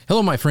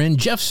Hello, my friend.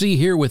 Jeff C.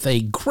 here with a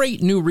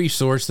great new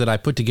resource that I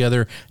put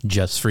together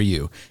just for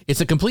you.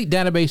 It's a complete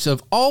database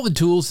of all the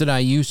tools that I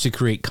use to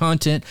create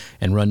content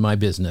and run my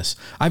business.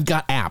 I've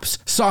got apps,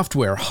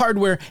 software,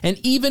 hardware, and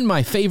even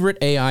my favorite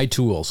AI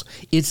tools.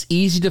 It's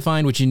easy to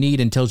find what you need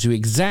and tells you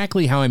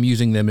exactly how I'm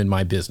using them in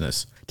my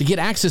business. To get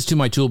access to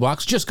my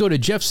toolbox, just go to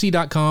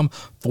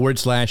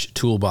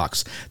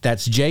jeffc.com/toolbox.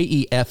 That's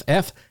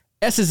JEFF.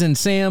 S as in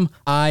Sam,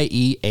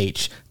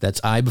 I-E-H. That's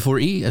I before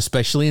E,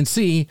 especially in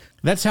C.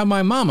 That's how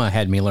my mama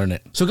had me learn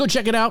it. So go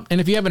check it out, and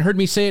if you haven't heard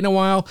me say it in a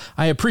while,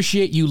 I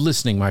appreciate you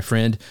listening, my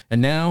friend.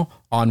 And now,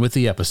 on with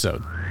the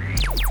episode.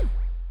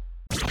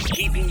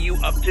 Keeping you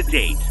up to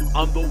date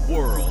on the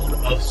world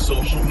of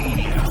social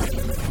media.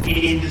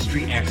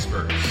 Industry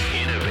experts,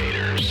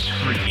 innovators,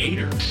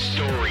 creators,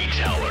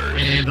 storytellers,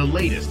 and the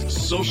latest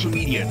social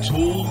media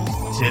tools,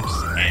 tips,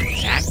 and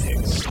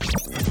tactics.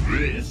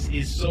 This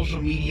is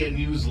Social Media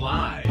News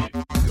Live.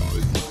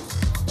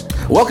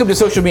 Welcome to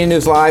Social Media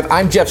News Live.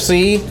 I'm Jeff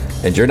C.,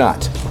 and you're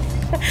not.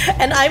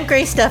 And I'm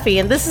Grace Duffy,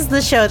 and this is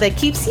the show that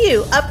keeps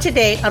you up to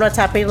date on what's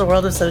happening in the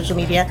world of social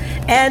media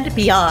and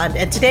beyond.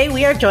 And today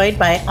we are joined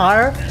by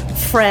our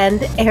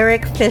friend,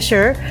 Erik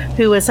Fisher,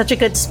 who is such a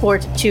good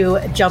sport to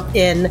jump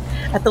in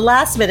at the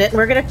last minute. And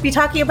we're going to be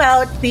talking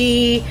about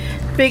the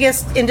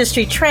biggest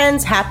industry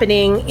trends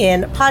happening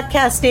in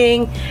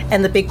podcasting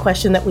and the big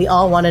question that we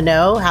all want to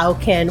know: how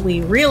can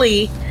we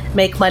really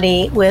make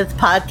money with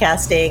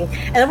podcasting?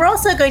 And then we're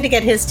also going to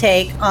get his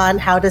take on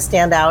how to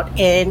stand out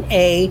in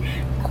a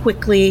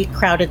quickly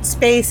crowded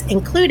space,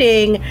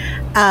 including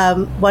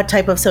what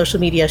type of social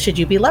media should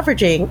you be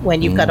leveraging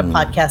when you've got a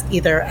podcast,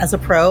 either as a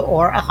pro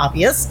or a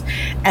hobbyist.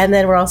 And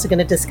then we're also going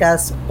to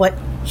discuss what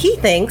he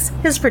thinks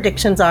his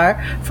predictions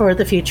are for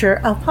the future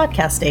of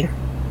podcasting.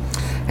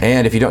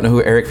 And if you don't know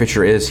who Erik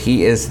Fisher is,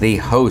 he is the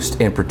host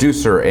and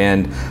producer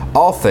and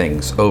all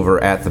things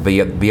over at the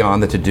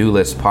Beyond the To-Do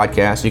List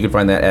podcast. You can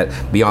find that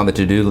at Beyond the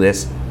To-Do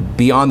List,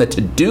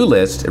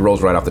 it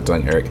rolls right off the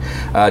tongue, Erik,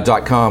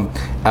 .com.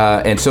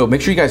 And so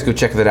make sure you guys go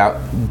check that out.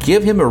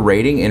 Give him a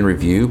rating and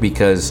review,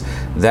 because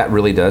that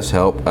really does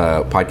help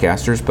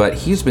podcasters. But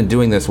he's been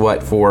doing this,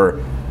 for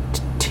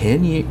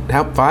 10 years?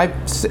 How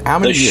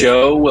many years?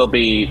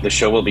 The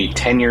show will be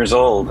 10 years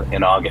old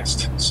in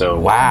August. So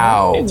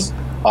wow. It's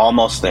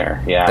almost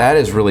there, yeah. That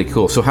is really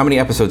cool. So how many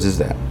episodes is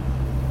that?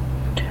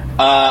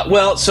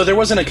 So there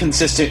wasn't a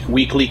consistent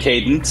weekly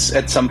cadence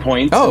at some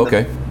point. Oh,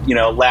 okay.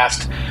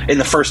 In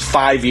the first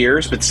 5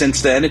 years, but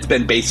since then it's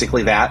been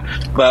basically that.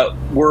 But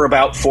we're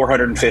about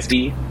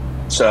 450,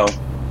 so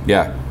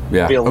yeah.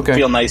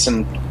 Feel nice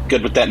and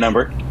good with that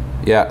number.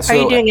 Yeah. So,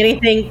 are you doing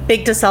anything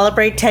big to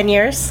celebrate 10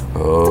 years?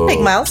 It's a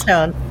big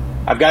milestone.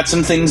 I've got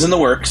some things in the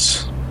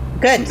works.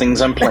 Good. Some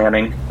things I'm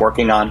planning,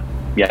 working on.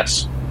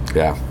 Yes.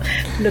 Yeah.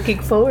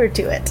 Looking forward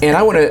to it. And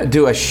I want to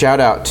do a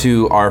shout out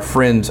to our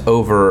friends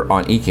over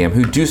on Ecamm,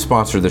 who do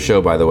sponsor the show,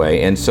 by the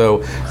way. And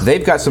so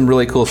they've got some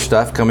really cool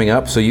stuff coming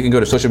up. So you can go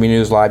to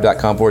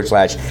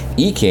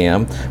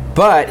socialmedianewslive.com/Ecamm.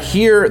 But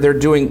here they're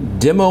doing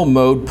Demo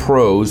Mode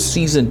Pros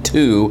Season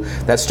 2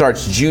 that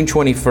starts June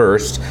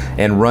 21st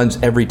and runs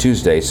every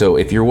Tuesday. So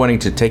if you're wanting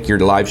to take your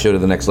live show to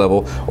the next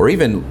level, or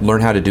even learn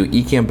how to do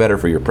Ecamm better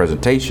for your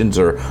presentations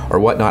or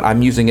whatnot,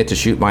 I'm using it to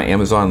shoot my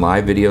Amazon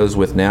Live videos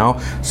with now.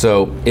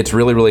 So it's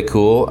really, really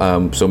cool.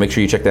 So make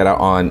sure you check that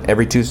out on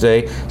every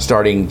Tuesday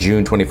starting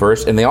June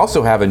 21st. And they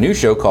also have a new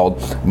show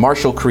called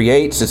Marshall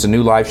Creates. It's a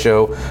new live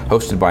show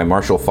hosted by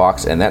Marshall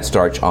Fox, and that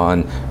starts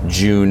on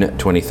June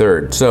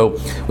 23rd. So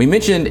we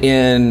mentioned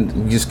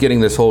in just getting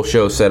this whole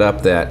show set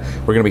up that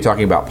we're going to be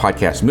talking about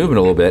Podcast Movement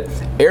a little bit.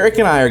 Erik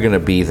and I are going to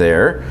be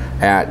there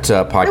at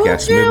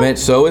Podcast Movement.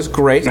 So is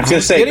Grace. I was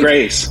going to say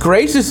Grace.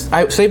 Grace is,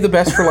 I saved the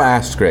best for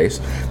last,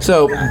 Grace.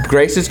 So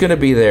Grace is going to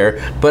be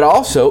there, but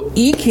also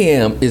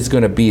Ecamm is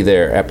going to be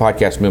there at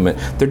Podcast Movement.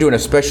 They're doing a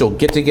special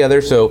get-together,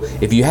 so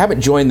if you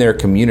haven't joined their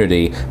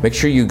community, make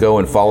sure you go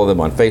and follow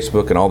them on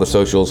Facebook and all the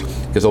socials,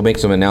 because they'll make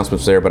some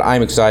announcements there. But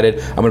I'm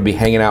excited. I'm going to be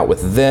hanging out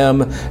with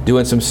them,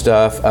 doing some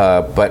stuff.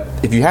 But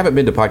if you haven't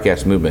been to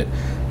Podcast Movement,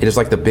 it is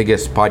like the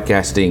biggest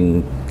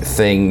podcasting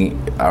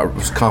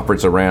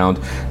conference around.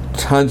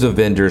 Tons of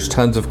vendors,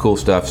 tons of cool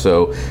stuff.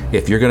 So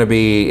if you're going to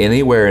be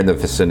anywhere in the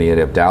vicinity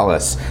of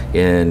Dallas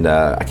in,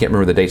 I can't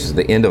remember the dates, it's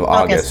the end of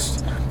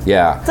August.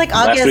 Yeah. It's like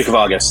August. Last week of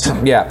August.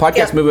 Yeah,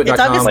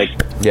 podcastmovement.com. Like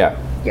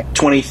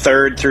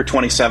 23rd through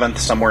 27th,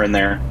 somewhere in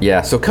there.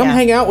 Yeah, so come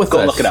hang out with us.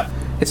 Go look it up.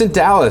 It's in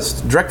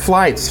Dallas, direct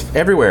flights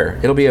everywhere.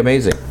 It'll be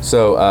amazing.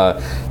 So, so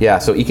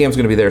Ecamm's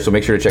going to be there, so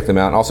make sure to check them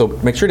out. And also,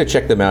 make sure to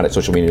check them out at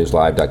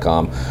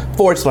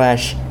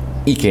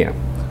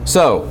socialmedianewslive.com/Ecamm.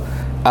 So,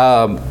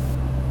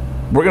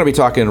 we're going to be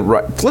talking.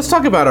 Let's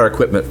talk about our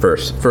equipment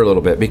first for a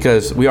little bit,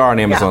 because we are on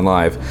Amazon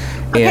Live.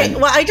 Okay.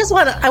 Well, I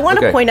want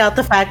to point out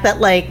the fact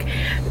that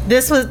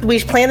we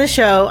planned the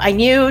show. I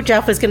knew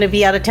Jeff was going to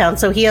be out of town,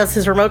 so he has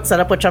his remote set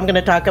up, which I'm going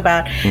to talk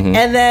about. Mm-hmm.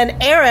 And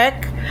then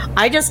Erik,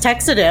 I just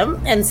texted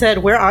him and said,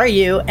 "Where are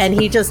you?" And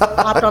he just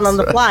popped on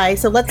the fly.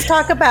 So let's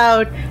talk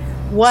about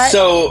what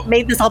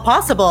made this all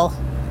possible.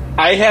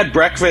 I had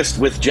breakfast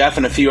with Jeff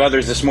and a few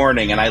others this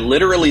morning, and I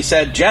literally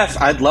said, Jeff,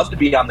 I'd love to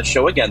be on the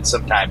show again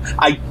sometime.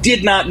 I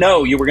did not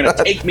know you were going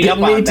to take me up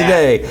on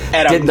today.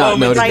 That at did a not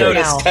moment's know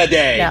notice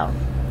today. No.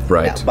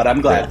 Right. No, but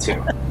I'm glad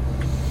to.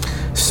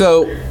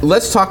 So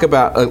let's talk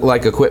about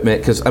like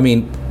equipment, because I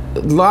mean, a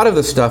lot of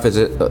the stuff is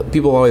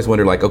people always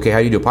wonder, like, okay, how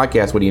do you do a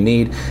podcast? What do you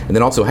need? And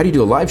then also, how do you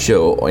do a live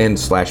show and /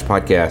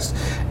 podcast?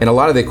 And a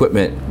lot of the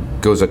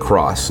equipment goes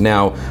across.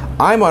 Now,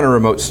 I'm on a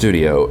remote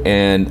studio,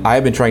 and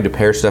I've been trying to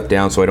pare stuff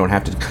down so I don't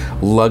have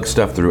to lug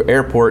stuff through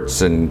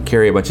airports and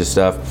carry a bunch of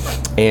stuff.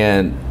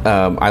 And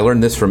I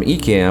learned this from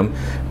Ecamm,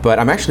 but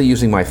I'm actually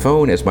using my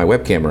phone as my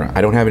web camera.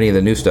 I don't have any of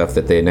the new stuff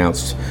that they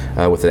announced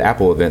with the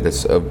Apple event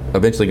that's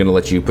eventually going to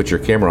let you put your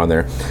camera on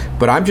there.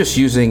 But I'm just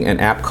using an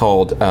app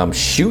called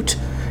Shoot,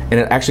 and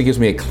it actually gives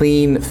me a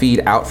clean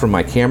feed out from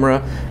my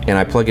camera, and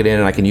I plug it in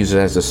and I can use it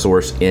as a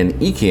source in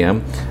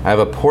Ecamm. I have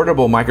a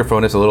portable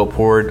microphone. It's a little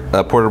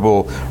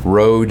portable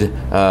Rode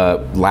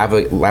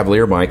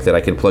lavalier mic that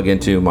I can plug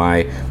into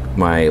my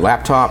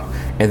laptop,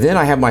 and then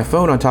I have my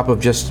phone on top of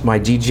just my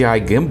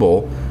DJI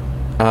gimbal,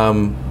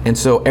 and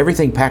so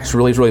everything packs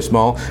really, really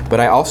small. But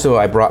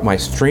I brought my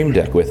Stream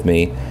Deck with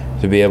me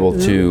to be able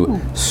to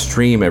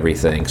stream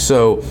everything.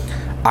 So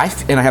I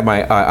have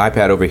my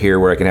iPad over here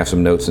where I can have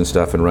some notes and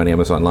stuff and run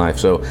Amazon Live.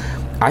 So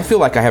I feel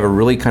like I have a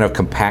really kind of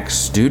compact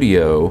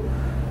studio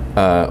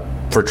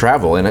for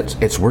travel, and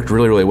it's worked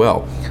really, really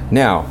well.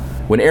 Now,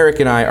 when Erik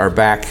and I are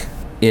back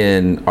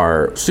in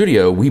our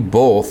studio, we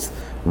both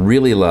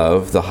really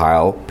love the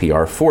Heil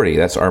PR40.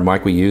 That's our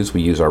mic we use.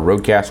 We use our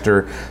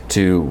Rodecaster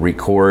to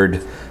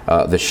record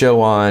the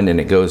show on,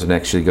 and it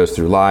actually goes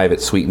through live.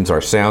 It sweetens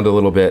our sound a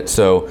little bit.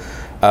 So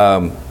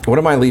what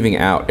am I leaving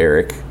out,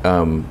 Erik?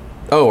 Our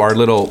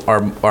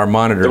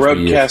monitor. The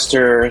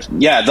Rodecaster,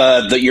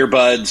 the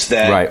earbuds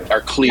that are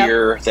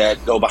clear,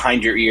 that go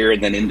behind your ear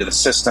and then into the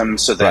system,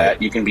 so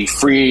that you can be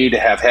free to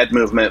have head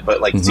movement.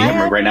 But like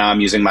right now, I'm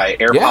using my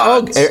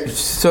AirPods. Yeah.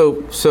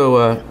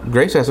 So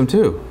Grace has them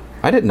too.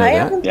 I didn't know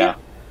that. Yeah.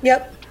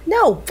 Yep.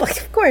 No,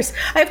 of course.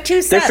 I have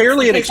two sets. They're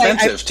fairly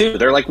inexpensive too.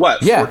 They're like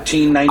what?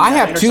 $14.99. I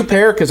have two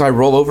pair because I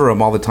roll over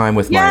them all the time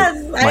with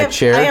my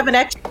chair. I have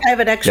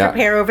an extra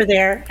pair over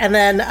there, and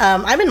then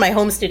I'm in my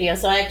home studio,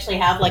 so I actually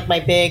have like my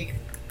big,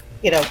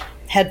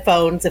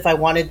 headphones if I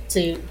wanted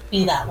to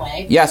be that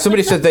way. Yeah,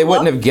 somebody said they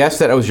wouldn't have guessed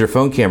that it was your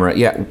phone camera.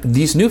 Yeah,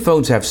 these new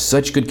phones have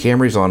such good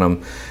cameras on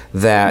them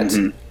that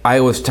I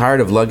was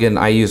tired of lugging.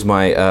 I use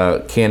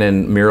my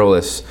Canon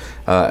mirrorless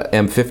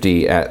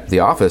M50 at the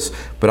office,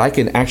 but I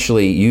can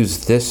actually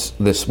use this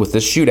with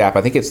this Shoot app.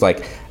 I think it's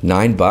like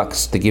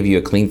 $9 to give you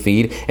a clean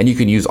feed, and you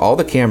can use all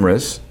the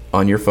cameras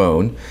on your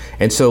phone.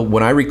 And so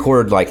when I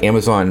record like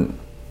Amazon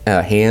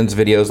hands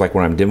videos, like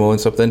when I'm demoing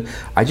something,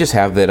 I just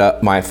have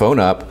my phone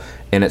up,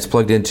 and it's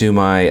plugged into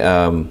my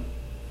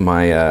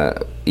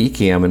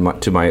Ecamm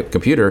and to my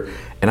computer,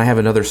 and I have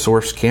another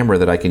source camera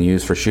that I can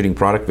use for shooting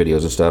product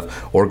videos and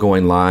stuff, or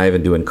going live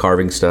and doing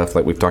carving stuff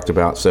like we've talked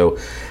about. So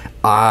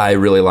I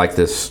really like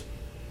this,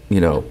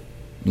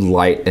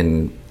 light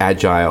and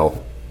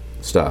agile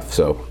stuff.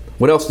 So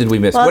what else did we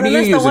miss? Well, what are you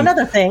using? One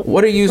other thing.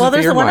 What are you using for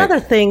your mic? Well, there's one other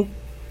thing.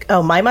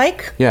 Oh, my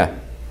mic? Yeah.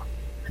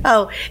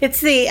 Oh, it's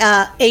the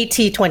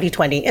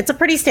AT2020. It's a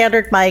pretty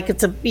standard mic.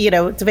 It's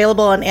it's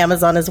available on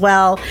Amazon as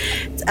well.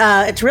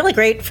 It's really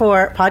great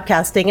for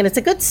podcasting, and it's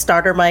a good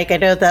starter mic. I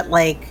know that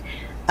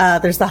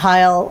there's the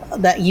Heil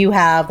that you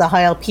have, the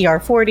Heil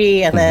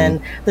PR40, and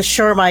then the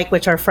Shure mic,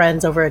 which our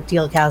friends over at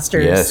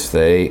Dealcasters. Yes,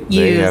 they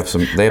have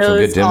some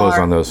good demos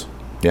on those.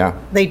 Yeah.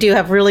 They do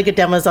have really good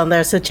demos on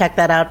there, so check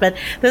that out. But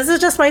this is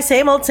just my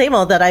same old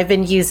that I've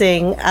been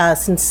using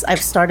since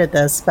I've started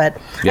this. But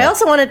I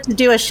also wanted to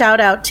do a shout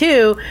out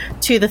to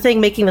the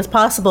thing making this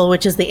possible,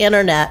 which is the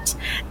internet.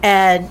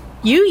 And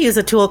you use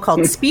a tool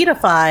called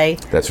Speedify.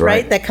 That's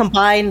right. That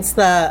combines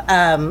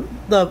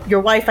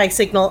your Wi-Fi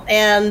signal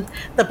and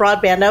the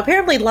broadband. Now,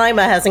 apparently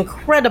Lima has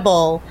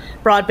incredible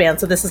broadband,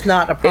 so this is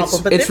not a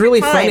problem. It's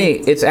really funny.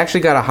 It's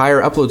actually got a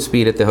higher upload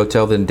speed at the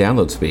hotel than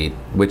download speed,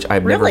 which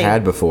I've never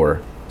had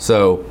before.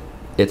 So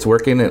it's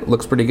working. It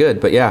looks pretty good.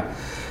 But yeah,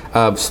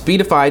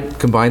 Speedify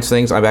combines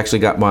things. I've actually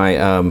got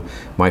my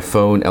my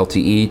phone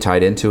LTE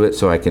tied into it,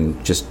 so I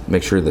can just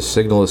make sure the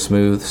signal is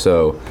smooth.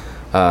 So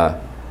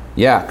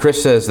yeah,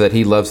 Chris says that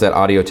he loves that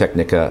Audio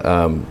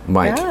Technica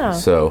mic. Yeah.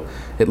 So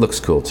it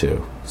looks cool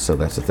too. So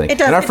that's the thing.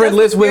 And our friend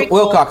Liz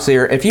Wilcox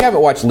here. If you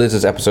haven't watched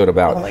Liz's episode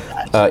about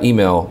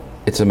email,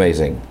 it's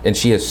amazing. And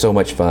she has so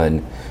much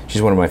fun.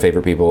 She's one of my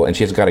favorite people, and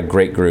she's got a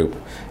great group.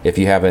 If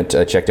you haven't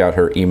checked out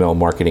her email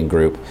marketing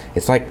group,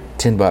 it's like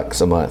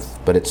 $10 a month,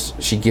 but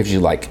she gives you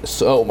like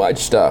so much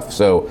stuff.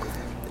 So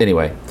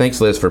anyway, thanks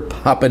Liz for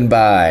popping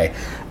by.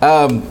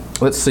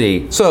 Let's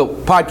see. So,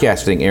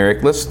 podcasting,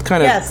 Erik. Let's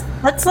kind of... Yes,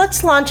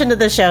 let's launch into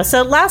the show.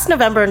 So last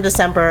November and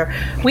December,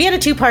 we had a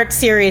 2-part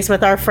series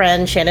with our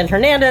friend Shannon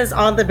Hernandez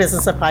on the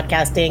business of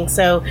podcasting.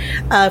 So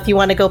if you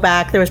want to go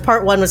back, there was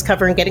part 1 was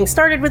covering getting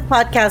started with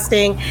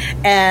podcasting,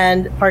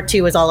 and part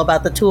 2 was all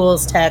about the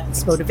tools,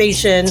 techs,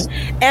 motivation,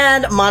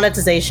 and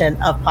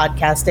monetization of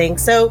podcasting.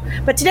 So,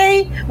 but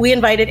today we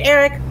invited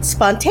Erik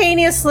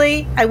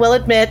spontaneously, I will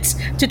admit,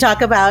 to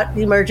talk about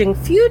the emerging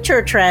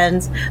future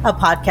trends of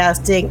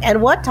podcasting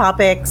and what are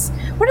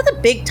the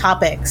big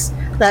topics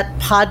that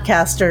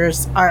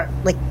podcasters are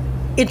like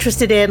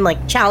interested in,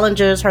 like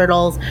challenges,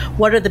 hurdles?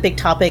 What are the big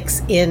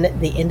topics in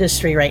the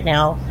industry right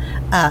now,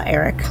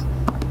 Erik?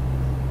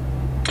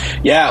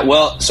 Yeah,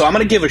 well, so I'm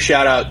going to give a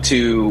shout out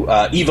to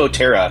Evo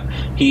Terra.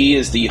 He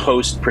is the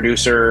host,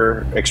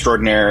 producer,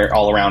 extraordinaire,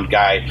 all-around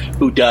guy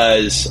who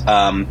does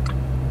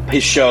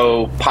his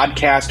show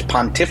Podcast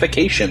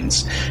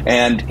Pontifications.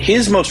 And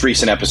his most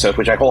recent episode,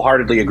 which I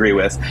wholeheartedly agree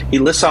with, he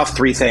lists off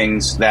 3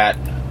 things that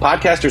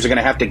podcasters are going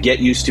to have to get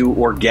used to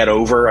or get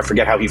over. I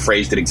forget how he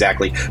phrased it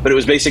exactly, but it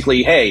was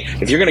basically, hey,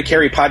 if you're going to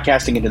carry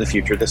podcasting into the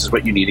future, this is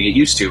what you need to get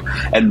used to.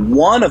 And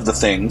one of the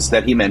things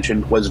that he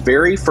mentioned was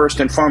very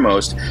first and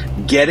foremost,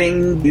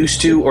 getting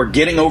used to or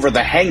getting over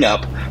the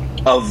hang-up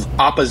of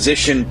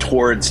opposition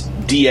towards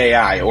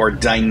DAI, or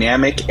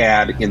dynamic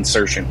ad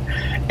insertion.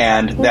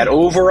 And that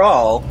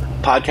overall,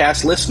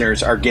 podcast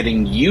listeners are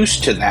getting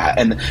used to that.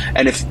 And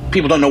if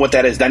people don't know what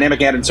that is,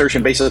 dynamic ad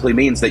insertion basically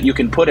means that you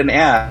can put an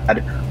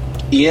ad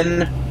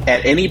in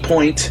at any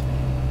point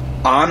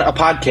on a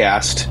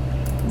podcast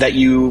that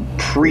you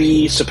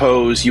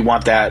presuppose you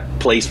want that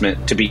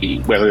placement to be,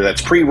 whether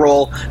that's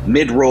pre-roll,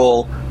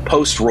 mid-roll,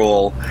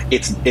 post-roll.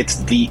 It's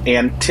the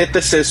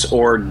antithesis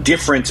or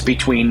difference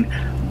between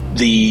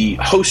the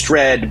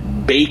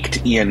host-read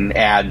baked-in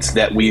ads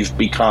that we've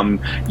become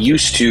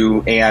used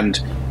to and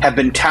have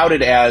been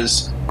touted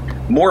as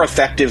more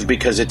effective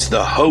because it's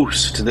the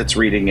host that's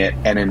reading it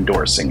and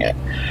endorsing it.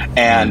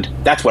 And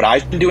that's what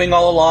I've been doing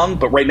all along,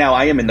 but right now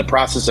I am in the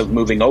process of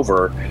moving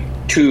over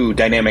to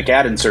dynamic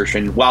ad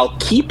insertion while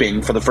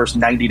keeping, for the first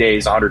 90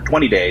 days,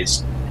 120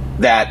 days,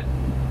 that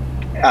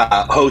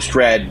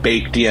host-read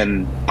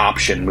baked-in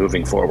option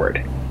moving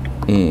forward.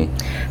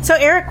 So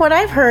Erik, what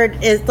I've heard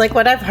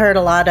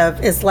a lot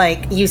of is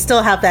like you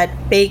still have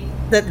that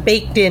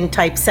baked in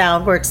type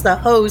sound where it's the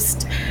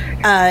host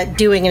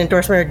doing an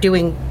endorsement or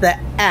doing the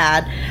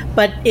ad,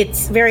 but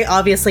it's very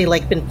obviously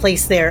like been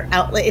placed there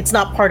out. It's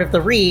not part of the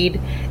read.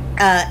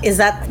 Is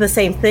that the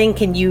same thing?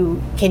 Can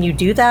you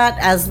do that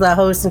as the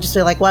host and just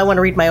be like, well, I want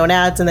to read my own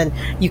ads, and then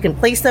you can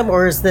place them,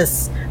 or is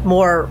this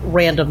more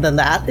random than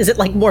that? Is it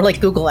like more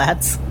like Google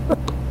Ads?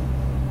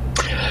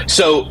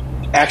 So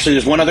actually,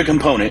 there's one other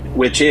component,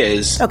 which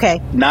is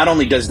not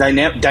only does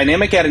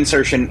dynamic ad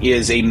insertion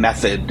is a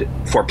method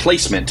for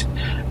placement,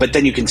 but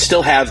then you can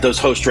still have those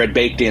host-read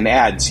baked-in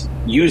ads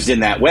used in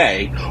that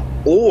way.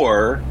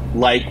 Or,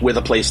 like with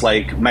a place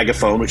like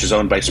Megaphone, which is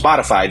owned by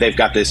Spotify, they've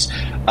got this,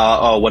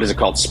 what is it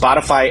called?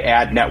 Spotify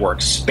Ad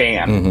Network,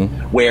 SPAN,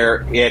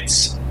 where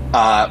it's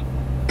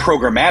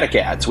programmatic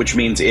ads, which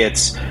means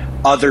it's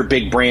other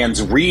big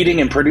brands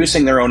reading and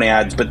producing their own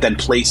ads, but then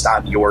placed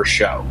on your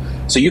show.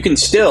 So you can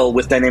still,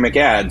 with dynamic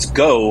ads,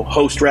 go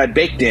host-read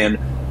baked-in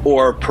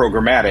or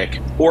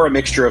programmatic, or a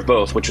mixture of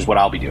both, which is what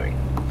I'll be doing.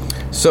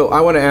 So I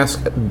want to ask,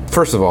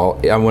 first of all,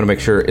 I want to make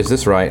sure, is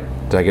this right?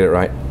 Did I get it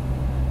right?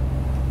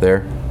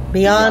 There?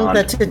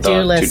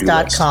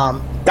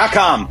 BeyondTheToDoList.com.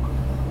 .com.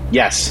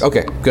 Yes.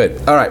 Okay,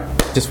 good. All right.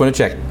 Just want to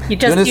check.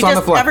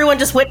 Everyone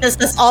just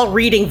witnessed us all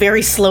reading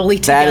very slowly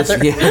together.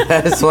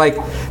 That's like,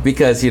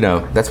 because,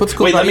 that's what's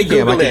cool about me.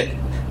 Google it.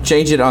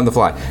 Change it on the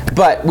fly.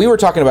 But we were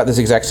talking about this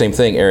exact same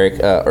thing, Erik,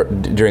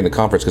 during the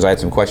conference, because I had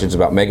some questions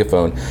about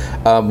Megaphone.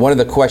 One of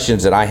the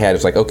questions that I had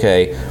is like,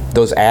 okay,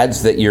 those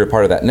ads that you're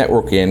part of that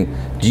network in,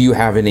 do you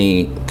have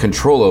any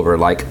control over?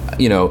 Like,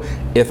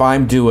 if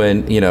I'm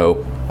doing,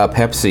 a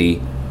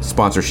Pepsi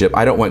sponsorship,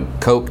 I don't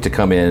want Coke to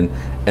come in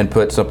and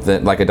put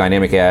something like a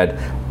dynamic ad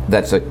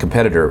that's a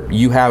competitor.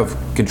 You have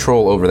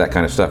control over that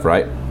kind of stuff,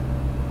 right?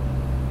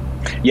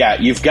 Yeah,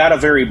 you've got a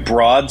very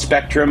broad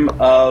spectrum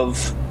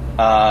of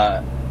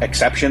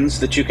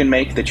exceptions that you can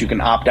make, that you can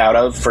opt out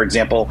of. For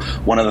example,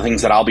 one of the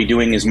things that I'll be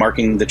doing is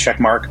marking the check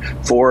mark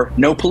for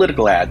no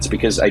political ads,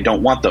 because I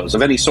don't want those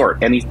of any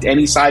sort,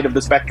 any side of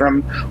the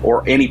spectrum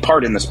or any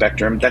part in the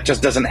spectrum. That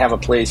just doesn't have a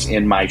place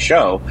in my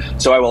show.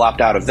 So I will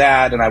opt out of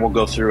that, and I will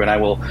go through and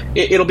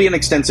it'll be an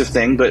extensive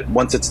thing, but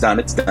once it's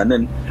done,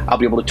 and I'll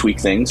be able to tweak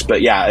things.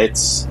 But yeah,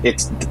 it's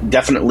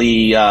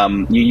definitely,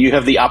 you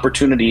have the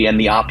opportunity and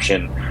the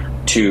option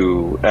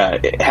to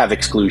have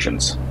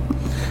exclusions.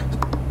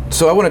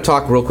 So I want to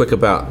talk real quick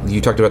about,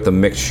 you talked about the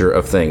mixture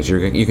of things.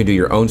 You can do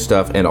your own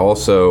stuff and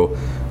also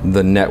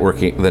the network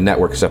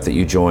stuff that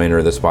you join,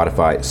 or the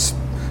Spotify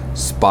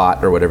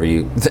Spot, or whatever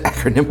the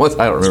acronym was.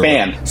 I don't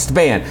remember.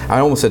 Span. I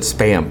almost said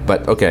spam,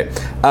 but okay.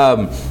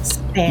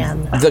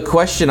 Span. The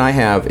question I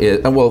have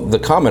is,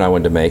 the comment I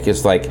wanted to make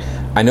is, like,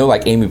 I know,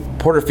 like Amy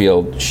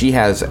Porterfield, she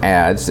has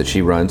ads that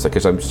she runs,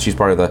 because she's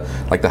part of the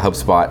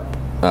HubSpot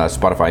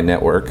Spotify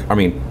network. I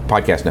mean,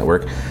 podcast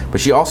network.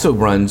 But she also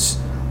runs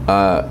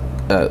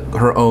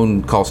her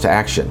own calls to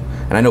action.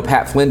 And I know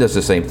Pat Flynn does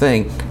the same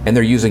thing, and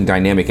they're using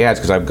dynamic ads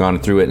because I've gone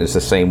through it and it's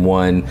the same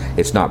one.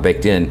 It's not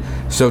baked in.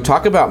 So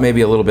talk about maybe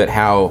a little bit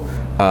how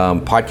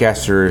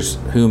podcasters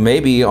who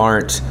maybe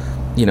aren't,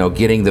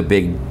 getting the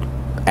big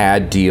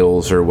ad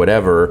deals or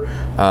whatever,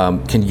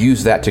 can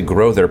use that to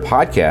grow their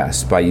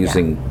podcast by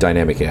using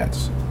dynamic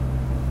ads.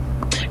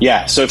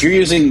 Yeah, so if you're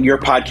using your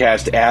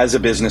podcast as a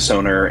business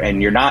owner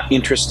and you're not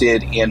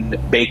interested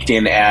in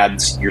baked-in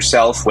ads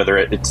yourself, whether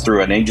it's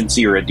through an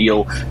agency or a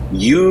deal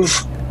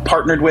you've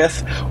partnered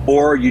with,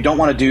 or you don't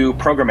want to do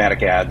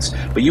programmatic ads,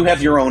 but you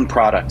have your own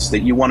products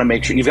that you want to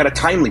make sure you've got a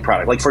timely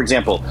product. Like, for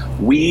example,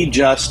 we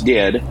just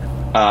did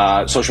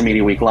Social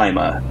Media Week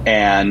Lima,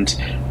 and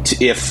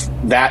if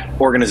that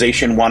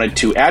organization wanted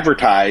to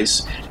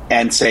advertise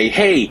and say,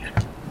 hey,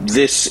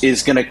 this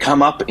is going to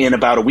come up in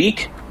about a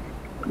week,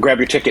 grab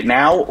your ticket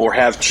now, or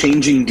have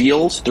changing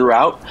deals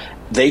throughout,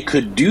 they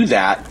could do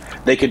that.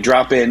 They could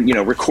drop in,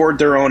 record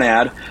their own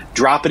ad,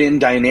 drop it in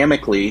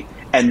dynamically,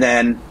 and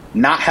then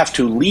not have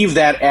to leave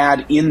that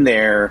ad in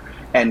there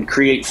and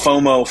create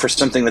FOMO for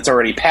something that's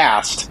already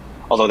passed,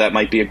 although that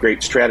might be a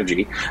great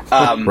strategy.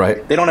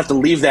 Right. They don't have to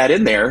leave that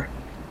in there,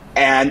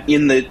 and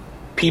in the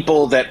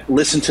people that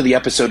listen to the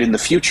episode in the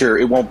future,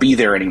 it won't be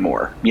there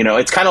anymore.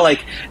 It's kind of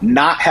like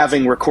not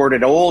having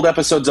recorded old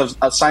episodes of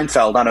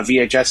Seinfeld on a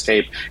VHS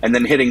tape and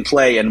then hitting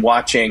play and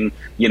watching,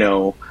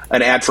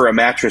 an ad for a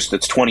mattress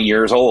that's 20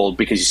 years old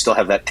because you still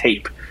have that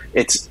tape.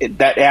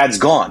 That ad's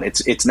gone.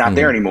 It's not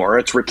there anymore.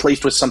 It's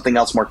replaced with something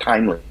else more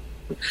timely.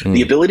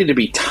 The ability to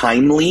be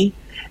timely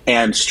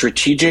and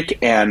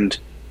strategic and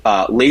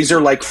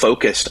laser-like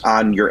focused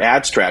on your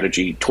ad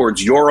strategy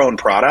towards your own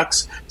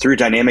products through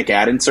dynamic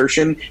ad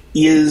insertion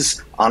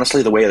is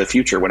honestly the way of the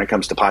future when it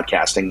comes to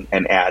podcasting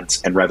and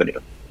ads and revenue.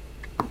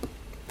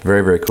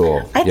 Very, very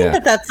cool. I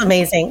think that's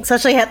amazing,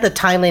 especially at the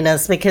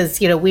timeliness, because,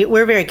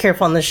 we're very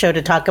careful on the show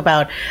to talk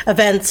about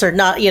events or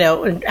not,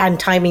 and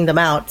timing them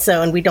out.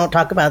 So, and we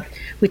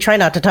try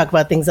not to talk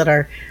about things that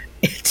are,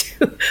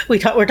 we're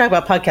talking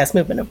about podcast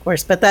movement, of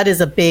course, but that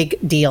is a big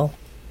deal.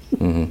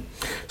 Mm-hmm.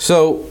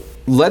 So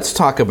let's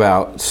talk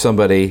about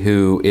somebody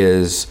who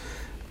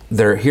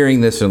they're hearing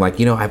this and like,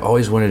 I've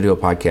always wanted to do a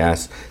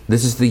podcast.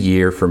 This is the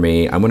year for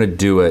me. I'm going to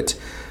do it.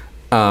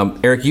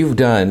 Erik, you've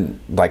done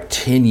like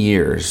 10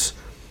 years.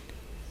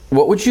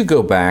 What would you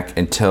go back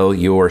and tell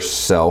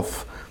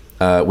yourself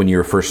when you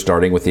were first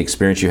starting with the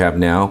experience you have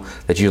now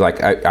that you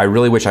like, I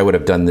really wish I would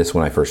have done this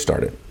when I first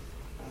started?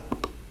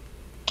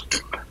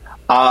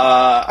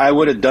 I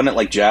would have done it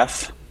like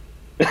Jeff.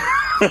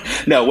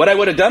 No, what I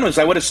would have done was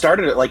I would have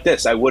started it like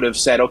this. I would have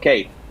said,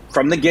 okay,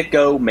 from the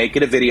get-go, make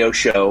it a video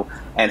show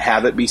and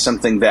have it be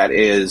something that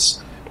is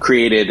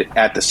created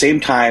at the same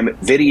time,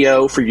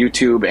 video for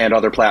YouTube and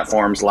other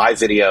platforms, live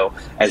video,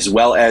 as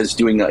well as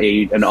doing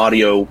an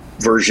audio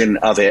version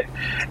of it,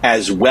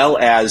 as well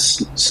as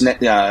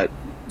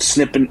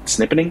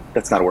snippening?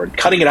 That's not a word.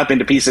 Cutting it up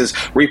into pieces,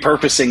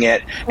 repurposing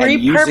it,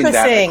 and using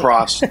that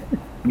across...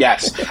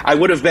 Yes, I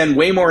would have been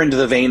way more into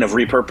the vein of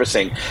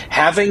repurposing.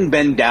 Having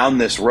been down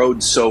this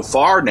road so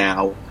far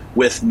now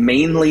with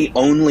mainly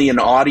only an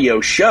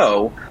audio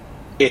show,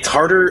 it's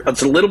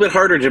a little bit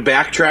harder to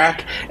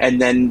backtrack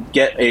and then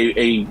get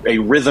a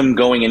rhythm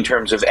going in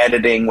terms of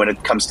editing when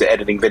it comes to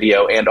editing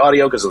video and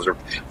audio, because those are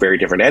very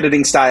different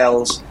editing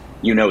styles.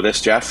 You know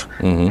this, Jeff,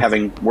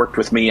 having worked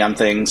with me on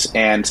things.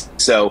 And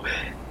so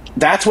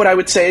that's what I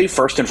would say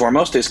first and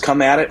foremost is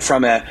come at it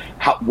from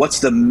what's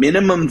the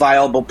minimum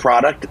viable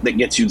product that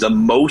gets you the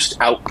most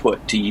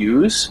output to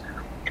use.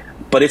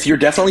 But if you're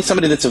definitely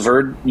somebody that's has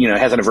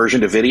an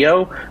aversion to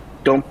video,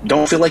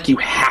 don't feel like you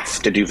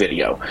have to do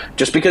video.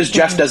 Just because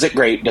Jeff does it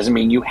great doesn't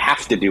mean you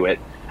have to do it.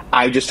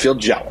 I just feel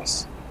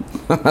jealous.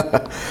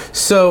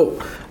 So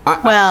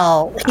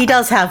he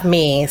does have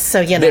me,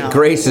 so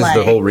Grace is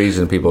the whole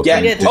reason people. Yeah.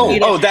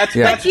 That's.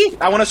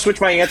 I want to switch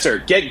my answer.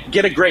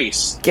 Get a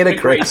Grace. Get a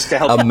Grace to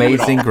help.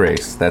 Amazing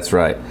Grace. That's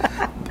right.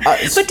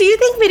 But do you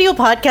think video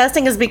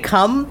podcasting has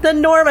become the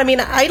norm? I mean,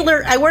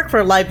 I work for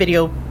a live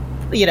video,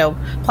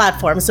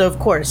 platform, so of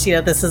course,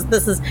 this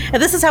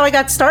is how I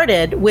got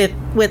started with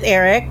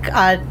Erik,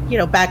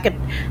 back at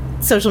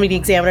Social Media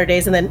Examiner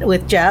days, and then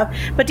with Jeff.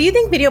 But do you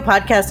think video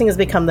podcasting has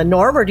become the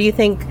norm, or do you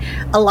think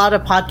a lot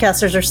of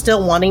podcasters are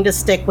still wanting to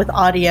stick with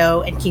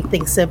audio and keep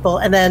things simple?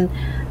 And then,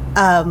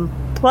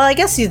 I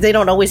guess they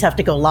don't always have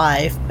to go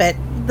live, but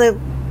the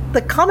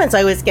comments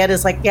I always get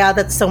is like, yeah,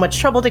 that's so much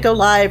trouble to go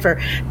live, or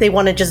they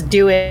want to just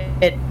do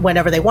it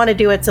whenever they want to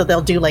do it, so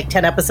they'll do like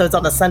 10 episodes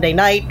on a Sunday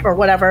night or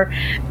whatever,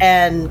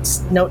 and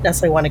don't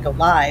necessarily want to go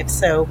live.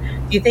 So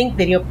do you think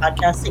video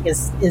podcasting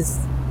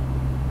is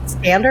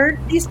standard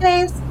these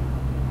days?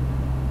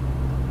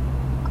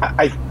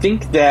 I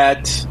think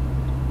that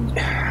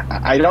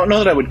I don't know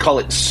that I would call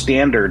it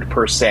standard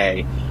per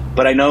se,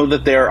 but I know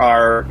that there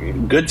are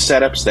good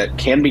setups that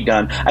can be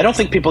done. I don't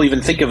think people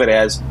even think of it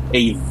as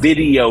a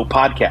video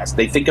podcast.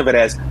 They think of it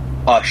as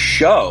a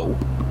show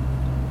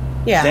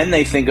Then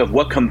they think of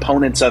what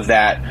components of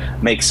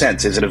that make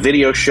sense. Is it a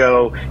video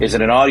show? Is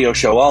it an audio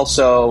show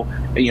also?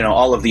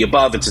 All of the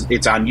above.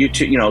 It's on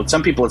YouTube.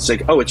 Some people it's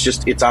like,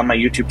 it's on my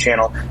YouTube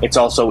channel. It's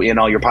also in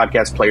all your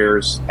podcast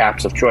players,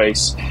 apps of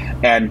choice.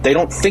 And they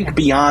don't think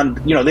beyond,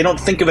 they don't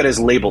think of it as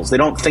labels. They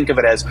don't think of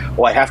it as,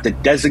 I have to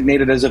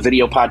designate it as a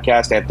video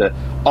podcast. I have to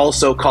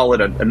also call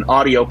it an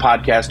audio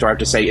podcast, or I have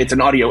to say it's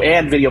an audio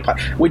and video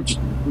podcast, which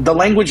the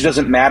language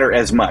doesn't matter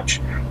as much.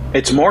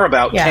 It's more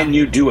about, can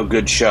you do a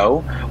good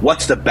show?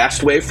 What's the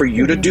best way for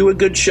you to do a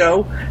good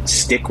show?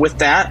 Stick with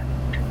that.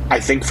 I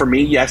think for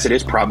me, yes, it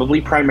is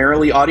probably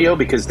primarily audio,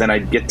 because then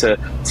I'd get to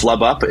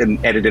flub up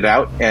and edit it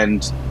out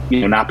and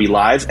not be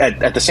live.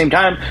 At the same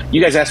time,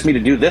 you guys asked me to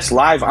do this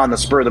live on the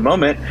spur of the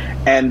moment,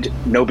 and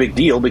no big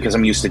deal because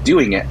I'm used to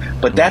doing it.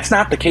 But that's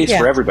not the case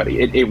for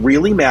everybody. It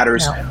really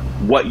matters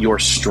what your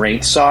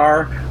strengths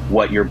are,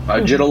 what your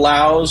budget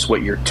allows,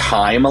 what your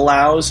time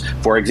allows.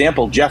 For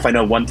example, Jeff, I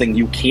know one thing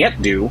you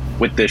can't do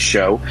with this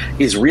show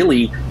is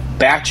really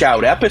batch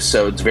out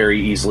episodes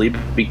very easily,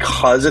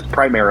 because it's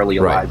primarily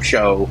a live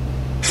show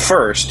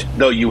first,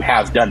 though you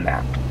have done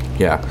that.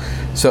 Yeah.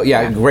 So,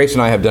 Grace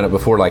and I have done it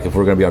before. Like, if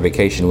we're going to be on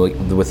vacation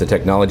with the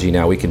technology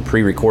now, we can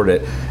pre-record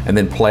it and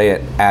then play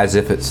it as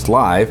if it's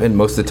live. And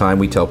most of the time,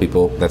 we tell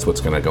people that's what's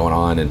going to go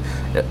on, and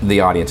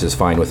the audience is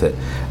fine with it.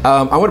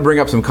 I want to bring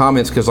up some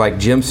comments because, like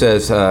Jim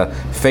says,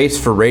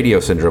 face for radio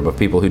syndrome of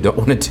people who don't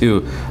want to do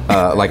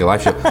like a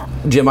live show.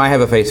 Jim, I have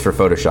a face for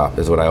Photoshop,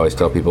 is what I always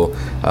tell people.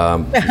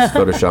 Just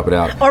Photoshop it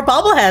out. Or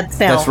bobbleheads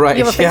now. That's right.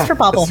 You have a face for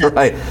bobbleheads. That's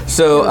right.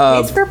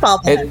 So face for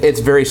bobbleheads. It's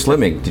very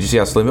slimming. Did you see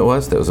how slim it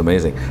was? That was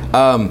amazing.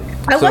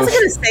 I wasn't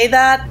going to say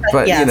that,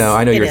 but yes,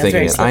 I know you're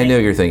thinking it. I know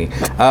you're thinking.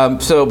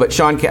 But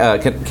Sean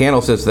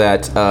Cannell says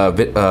that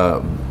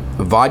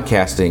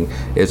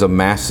vodcasting is a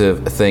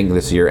massive thing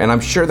this year, and I'm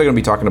sure they're going to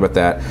be talking about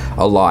that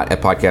a lot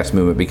at Podcast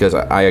Movement, because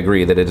I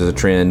agree that it is a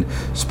trend.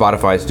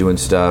 Spotify's doing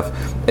stuff,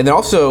 and then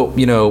also,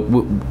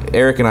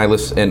 Eric and I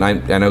listen, and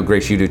I know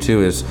Grace, you do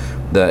too, is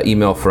the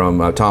email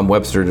from Tom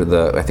Webster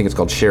to I think it's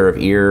called Share of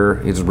Ear,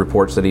 his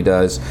reports that he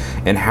does,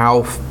 and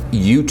how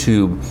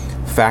YouTube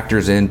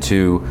factors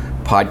into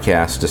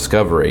podcast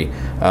discovery.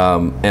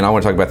 And I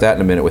want to talk about that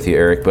in a minute with you,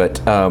 Eric.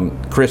 But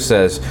Chris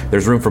says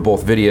there's room for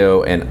both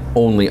video and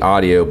only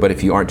audio, but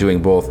if you aren't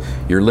doing both,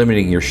 you're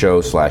limiting your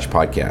show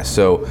 /podcast.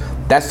 So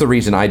that's the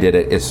reason I did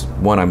it. Is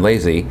one, I'm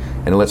lazy,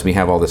 and it lets me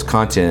have all this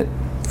content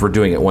for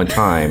doing it one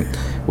time,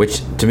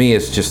 which to me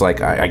is just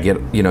like, I get,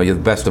 you're the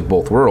best of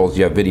both worlds.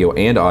 You have video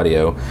and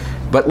audio.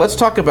 But let's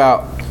talk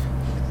about,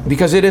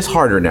 because it is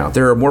harder now.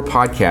 There are more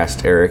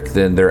podcasts, Eric,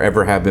 than there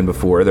ever have been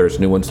before. There's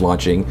new ones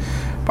launching.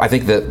 I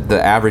think that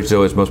the average,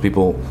 though, is most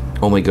people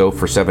only go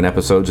for 7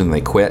 episodes and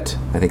they quit.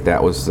 I think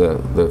that was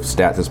the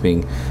stat that's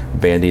being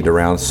bandied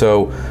around.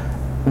 So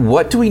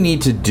what do we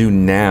need to do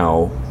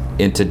now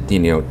into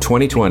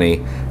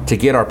 2020 to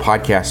get our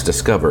podcast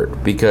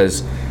discovered?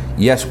 Because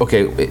yes,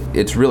 okay,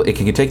 it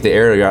can take the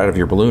air out of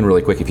your balloon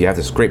really quick. If you have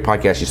this great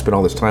podcast, you spend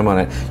all this time on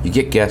it, you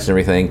get guests and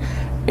everything,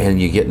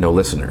 and you get no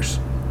listeners.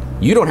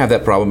 You don't have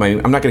that problem. I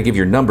mean, I'm not going to give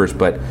your numbers,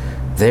 but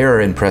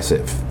they're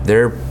impressive.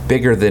 They're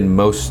bigger than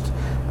most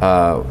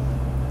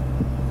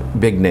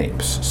big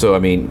names. So, I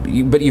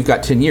mean, but you've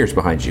got 10 years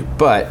behind you,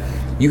 but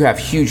you have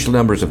huge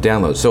numbers of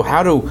downloads. So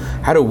how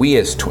do we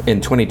in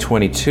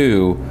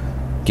 2022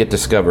 get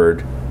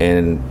discovered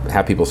and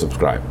have people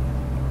subscribe?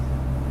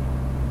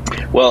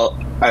 Well,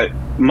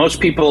 most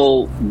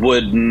people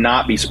would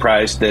not be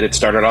surprised that it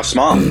started off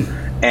small.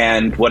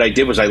 And what I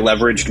did was I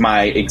leveraged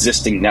my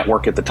existing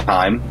network at the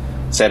time,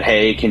 said,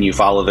 hey, can you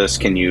follow this?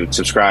 Can you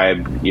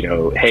subscribe?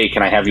 Hey,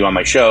 can I have you on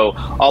my show?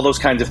 All those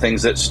kinds of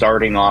things that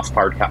starting off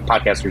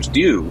podcasters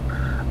do.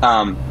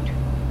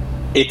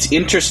 It's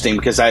interesting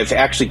because I've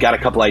actually got a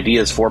couple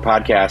ideas for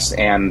podcasts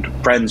and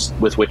friends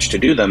with which to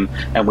do them.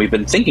 And we've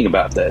been thinking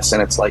about this.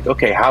 And it's like,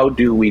 okay, how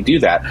do we do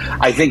that?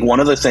 I think one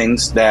of the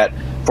things that,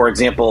 for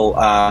example,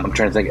 I'm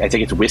trying to think, I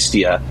think it's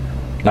Wistia.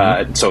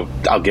 So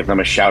I'll give them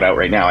a shout out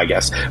right now, I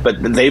guess.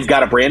 But they've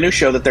got a brand new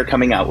show that they're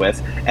coming out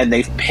with, and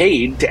they've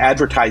paid to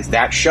advertise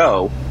that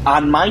show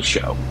on my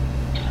show.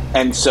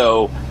 And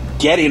so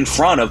get in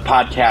front of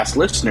podcast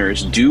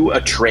listeners, do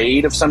a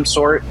trade of some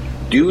sort,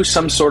 do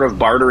some sort of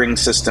bartering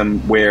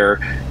system where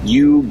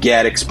you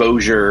get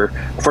exposure.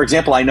 For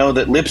example, I know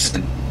that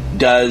Libsyn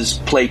does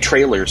play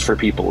trailers for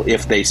people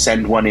if they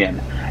send one in,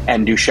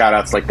 and do shout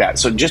outs like that.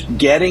 So just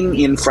getting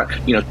in front,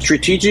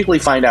 strategically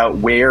find out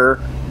where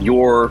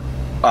your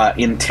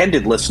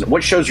intended listener,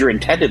 what shows your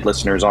intended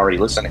listener is already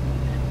listening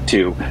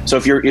to. So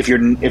if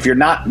you're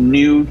not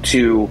new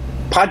to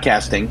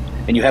podcasting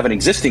and you have an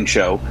existing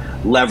show,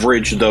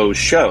 leverage those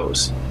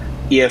shows.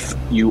 If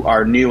you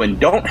are new and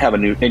don't have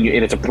and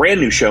it's a brand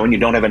new show and you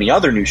don't have any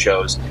other new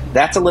shows,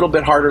 that's a little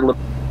bit harder, a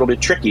little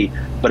bit tricky.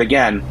 But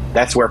again,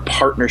 that's where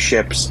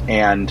partnerships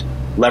and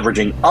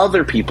leveraging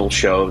other people's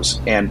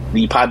shows and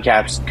the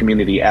podcast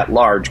community at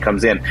large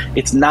comes in.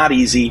 It's not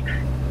easy.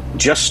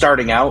 Just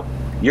starting out,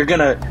 you're going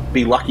to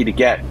be lucky to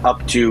get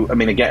up to, I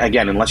mean,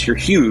 again, unless you're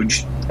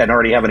huge and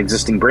already have an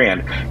existing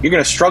brand, you're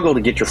going to struggle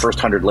to get your first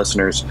 100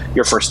 listeners,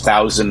 your first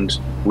 1,000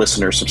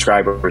 listeners,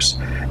 subscribers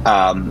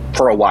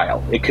for a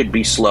while. It could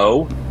be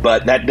slow,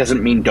 but that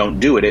doesn't mean don't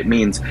do it. It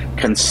means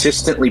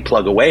consistently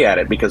plug away at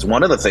it, because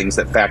one of the things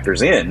that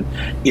factors in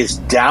is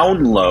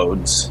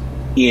downloads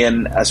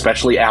in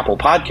especially Apple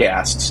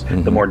Podcasts.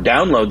 The more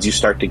downloads you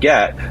start to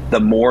get, the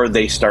more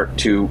they start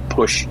to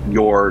push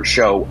your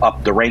show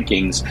up the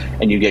rankings,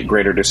 and you get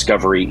greater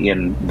discovery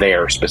in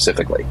there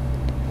specifically.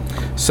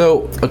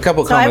 So a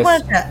couple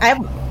comments.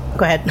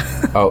 Go ahead.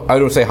 Oh, I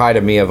would say hi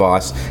to Mia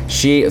Voss.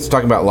 She is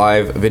talking about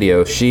live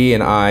video. She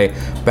and I,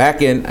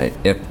 back in,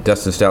 if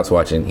Dustin Stout's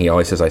watching, he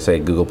always says I say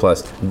Google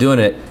Plus. Doing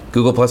it,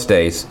 Google Plus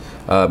days.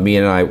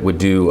 Mia and I would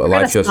do a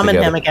live shows together.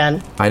 Summon him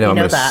again. I know, I'm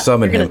going to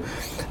summon him.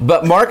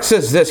 But Mark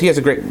says this. He has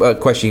a great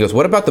question. He goes,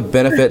 what about the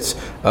benefits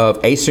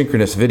of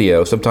asynchronous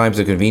video? Sometimes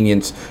the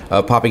convenience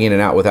of popping in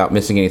and out without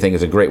missing anything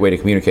is a great way to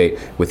communicate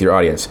with your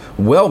audience.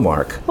 Well,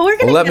 Mark,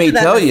 let me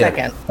tell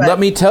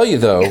you,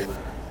 though,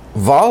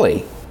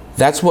 Volley,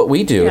 that's what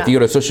we do. Yeah. If you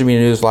go to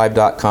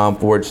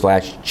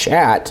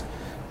socialmedianewslive.com/chat,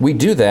 we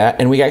do that,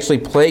 and we actually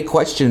play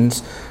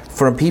questions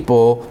from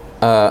people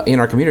in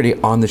our community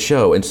on the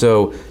show. And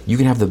so you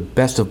can have the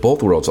best of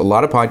both worlds. A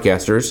lot of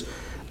podcasters,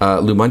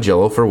 Lou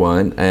Mangello for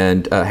one,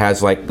 and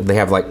they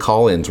have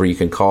call-ins where you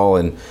can call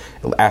and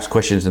ask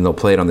questions and they'll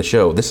play it on the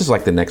show. This is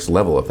like the next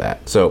level of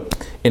that. So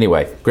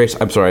anyway, Grace,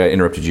 I'm sorry I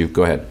interrupted you.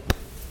 Go ahead.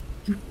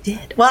 You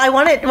did. Well,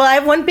 I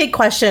have one big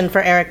question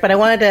for Eric, but I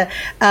wanted to,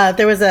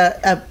 there was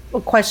a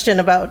question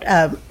about,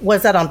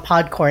 was that on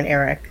Podcorn,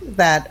 Eric?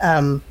 That,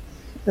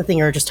 the thing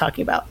you were just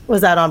talking about, was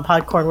that on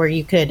Podcorn where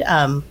you could,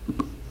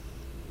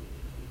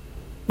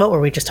 what were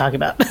we just talking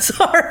about?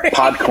 Sorry.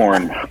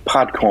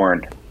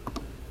 Podcorn.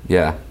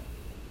 Yeah.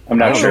 I'm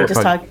not sure.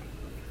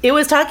 It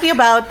was talking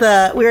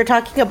about we were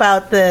talking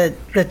about the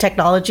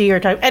technology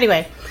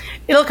anyway,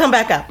 it'll come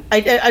back up.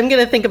 I'm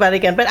going to think about it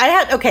again, but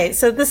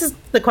so this is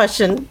the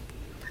question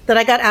that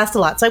I got asked a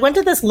lot. So I went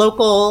to this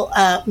local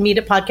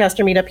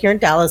podcaster meetup here in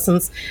Dallas.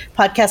 Since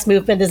podcast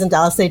movement is in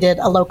Dallas, they did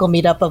a local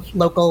meetup of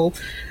local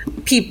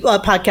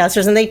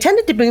podcasters, and they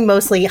tended to be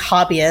mostly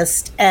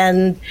hobbyists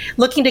and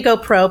looking to go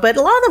pro, but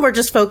a lot of them were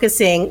just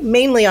focusing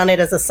mainly on it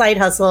as a side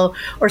hustle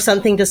or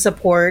something to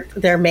support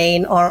their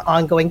main or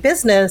ongoing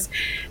business.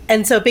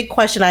 And so a big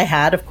question I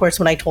had, of course,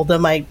 when I told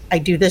them I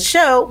do this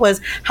show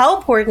was, how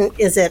important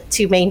is it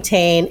to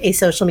maintain a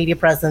social media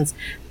presence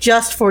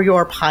just for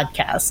your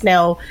podcast?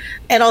 Now,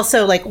 and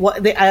also I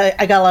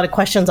got a lot of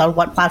questions on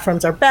what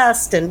platforms are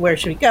best and where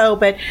should we go,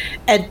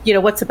 and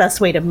what's the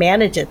best way to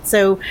manage it?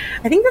 So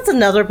I think that's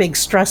another big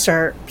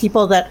stressor.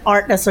 People that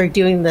aren't necessarily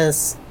doing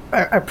this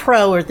are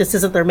pro, or this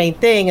isn't their main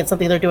thing, it's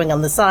something they're doing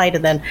on the side,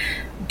 and then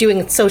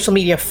doing social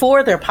media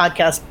for their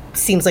podcast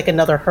seems like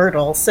another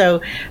hurdle.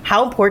 So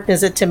how important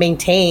is it to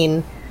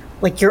maintain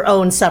your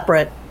own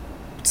separate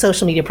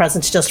social media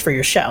presence just for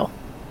your show,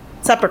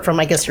 separate from,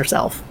 I guess,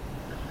 yourself?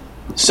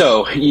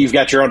 So you've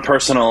got your own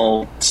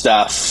personal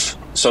stuff,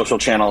 social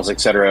channels,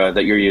 etc.,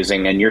 that you're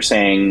using, and you're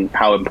saying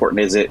how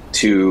important is it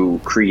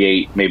to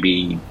create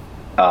maybe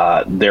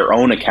their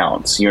own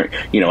accounts, a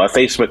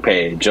Facebook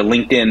page, a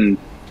LinkedIn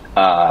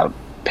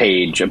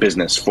page, a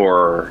business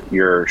for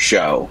your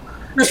show,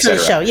 for the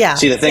show, yeah.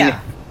 See, the thing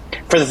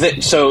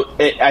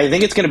I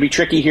think it's going to be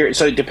tricky here.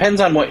 So it depends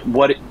on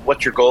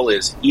what your goal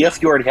is.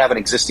 If you already have an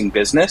existing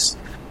business,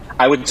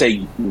 I would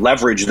say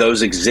leverage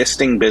those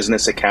existing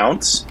business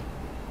accounts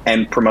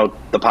and promote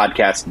the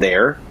podcast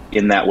there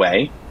in that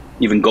way.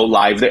 Even go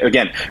live there.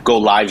 Again, go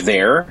live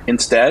there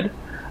instead.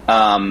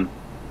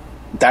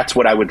 That's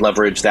what I would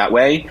leverage that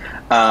way.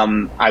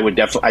 I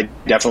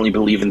definitely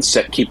believe in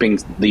keeping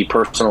the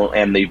personal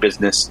and the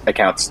business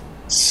accounts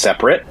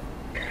separate.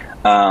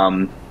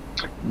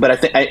 But I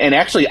think, and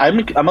actually, I'm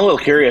a little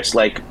curious.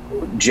 According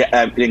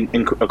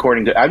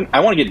to, I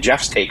want to get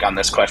Jeff's take on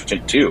this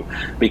question too,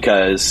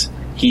 because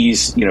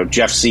he's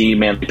Jeff C.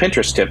 Manly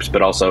Pinterest Tips,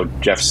 but also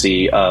Jeff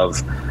C.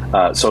 of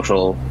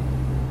Social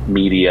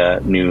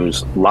Media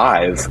News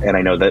Live, and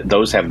I know that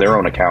those have their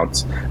own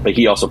accounts, but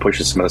he also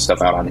pushes some of the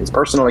stuff out on his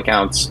personal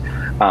accounts.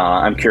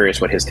 I'm curious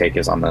what his take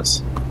is on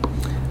this.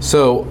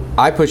 So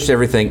I pushed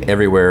everything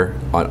everywhere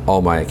on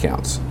all my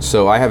accounts.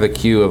 So I have a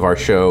queue of our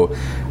show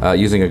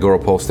using a Agora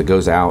Pulse that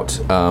goes out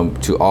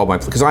to all my,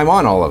 because I'm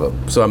on all of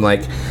them. So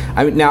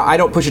now I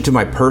don't push it to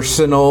my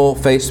personal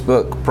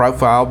Facebook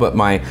profile, but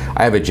I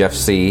have a Jeff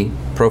C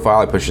profile.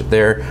 I push it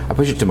there. I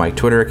push it to my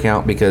Twitter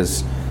account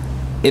because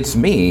it's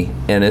me,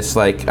 and it's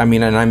and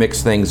I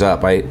mix things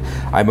up.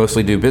 I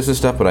mostly do business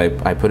stuff, but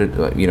I put it,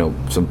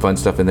 some fun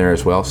stuff in there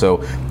as well.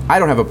 So I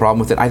don't have a problem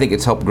with it. I think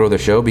it's helped grow the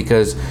show,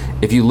 because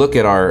if you look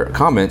at our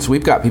comments,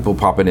 we've got people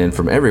popping in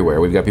from everywhere.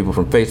 We've got people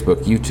from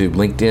Facebook, YouTube,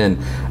 LinkedIn,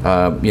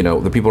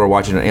 the people are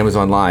watching on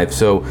Amazon Live.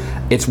 So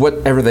it's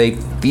whatever they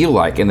feel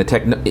like. And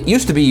it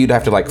used to be you'd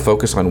have to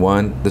focus on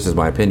one. This is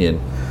my opinion.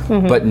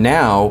 Mm-hmm. But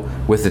now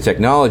with the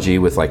technology,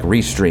 with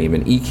Restream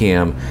and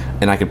Ecamm,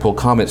 and I can pull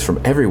comments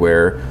from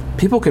everywhere,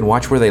 people can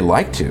watch where they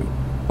like to.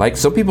 Like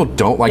some people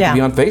don't like to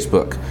be on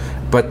Facebook,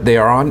 but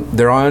they're on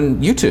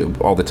YouTube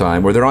all the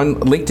time, or they're on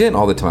LinkedIn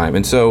all the time.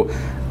 And so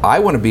I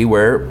want to be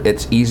where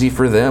it's easy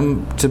for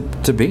them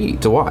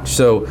to watch.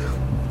 So,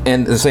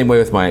 and the same way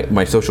with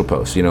my social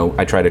posts, you know,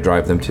 I try to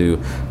drive them to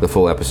the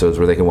full episodes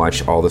where they can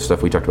watch all the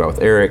stuff we talked about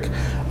with Erik.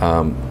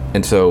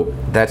 And so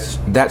that's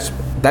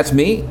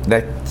me.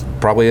 That's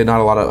probably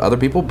not a lot of other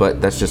people,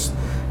 but that's just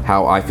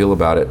how I feel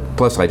about it.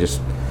 Plus,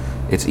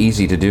 it's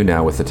easy to do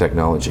now with the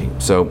technology.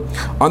 So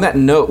on that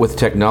note with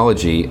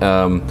technology,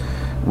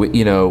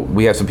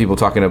 we have some people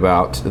talking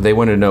about, they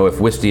want to know if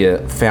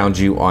Wistia found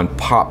you on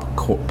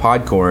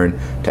Podcorn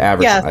to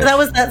advertise.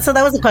 Yeah, so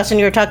that was the question.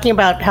 You were talking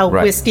about how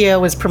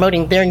Wistia was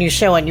promoting their new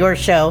show on your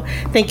show.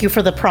 Thank you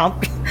for the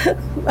prompt,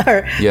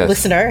 our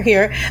listener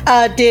here.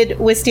 Did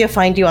Wistia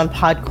find you on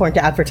Podcorn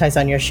to advertise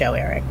on your show,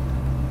 Erik?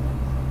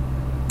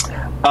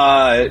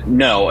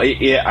 No.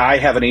 I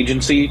have an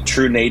agency,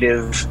 True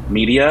Native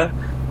Media,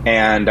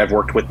 and I've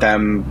worked with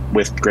them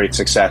with great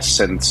success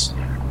since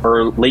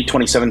late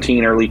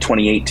 2017, early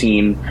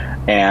 2018.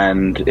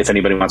 And if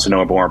anybody wants to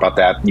know more about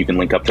that, you can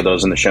link up to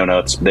those in the show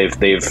notes. They've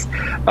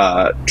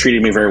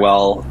treated me very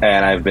well,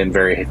 and I've been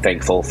very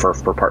thankful for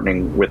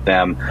partnering with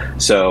them.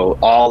 So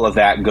all of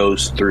that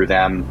goes through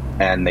them,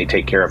 and they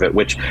take care of it,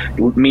 which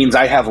means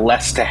I have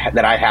less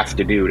that I have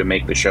to do to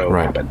make the show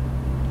happen.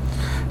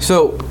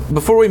 So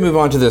before we move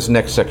on to this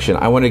next section,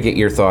 I want to get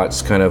your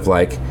thoughts, kind of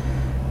like,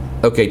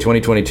 okay,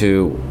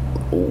 2022,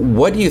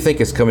 what do you think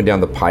is coming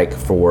down the pike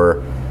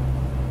for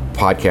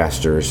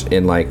podcasters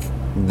in like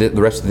the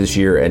rest of this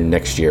year and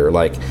next year,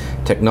 like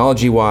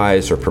technology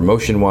wise or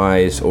promotion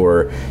wise?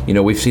 Or, you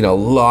know, we've seen a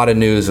lot of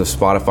news of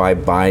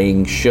Spotify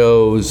buying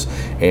shows,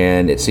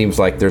 and it seems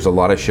like there's a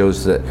lot of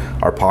shows that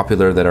are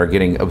popular that are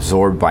getting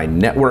absorbed by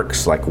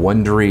networks like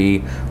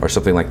Wondery or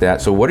something like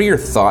that. So what are your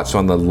thoughts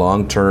on the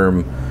long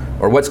term,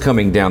 or what's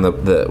coming down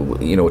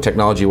the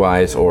technology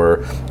wise,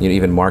 or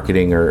even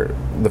marketing, or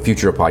the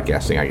future of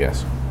podcasting, I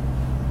guess?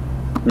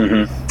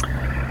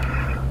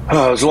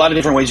 There's a lot of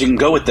different ways you can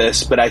go with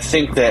this, but I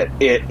think that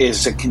it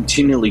is a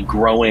continually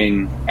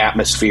growing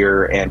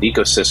atmosphere and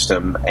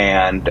ecosystem,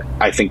 and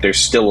I think there's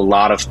still a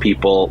lot of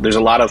people, there's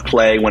a lot of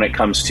play when it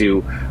comes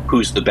to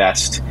who's the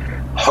best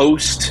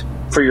host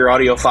for your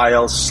audio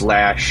files /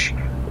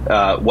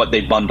 what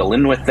they bundle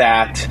in with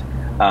that.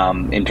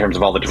 In terms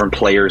of all the different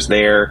players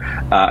there.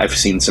 I've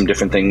seen some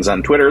different things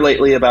on Twitter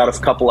lately about a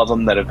couple of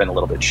them that have been a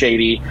little bit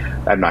shady.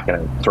 I'm not going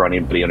to throw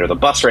anybody under the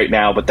bus right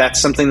now, but that's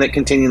something that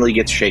continually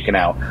gets shaken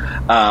out.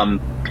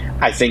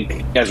 I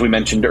think, as we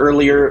mentioned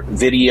earlier,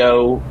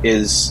 video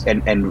is,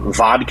 and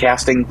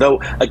vodcasting, though,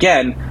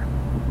 again,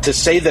 to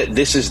say that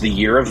this is the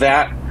year of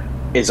that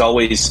is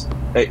always,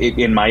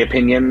 in my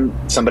opinion,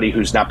 somebody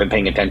who's not been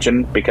paying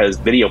attention, because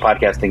video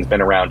podcasting has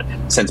been around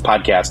since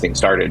podcasting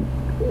started.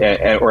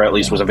 Or at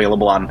least was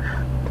available on,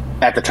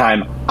 at the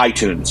time,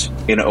 iTunes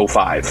in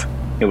 2005.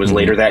 It was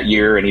later that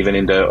year, and even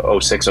into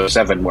 2006,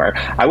 2007, where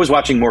I was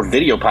watching more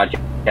video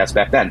podcasts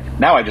back then.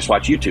 Now I just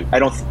watch YouTube. I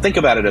don't think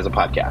about it as a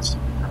podcast.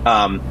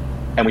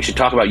 And we should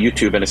talk about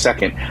YouTube in a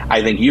second.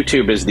 I think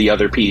YouTube is the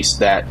other piece,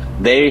 that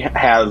they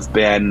have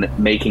been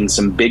making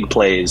some big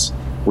plays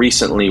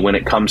recently when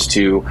it comes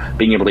to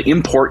being able to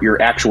import your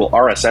actual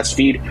RSS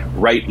feed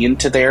right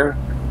into there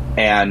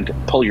and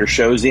pull your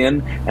shows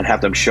in and have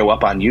them show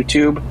up on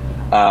YouTube.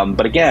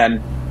 But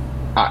again,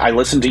 I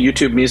listen to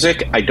YouTube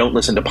music. I don't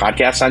listen to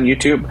podcasts on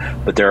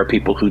YouTube, but there are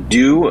people who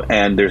do,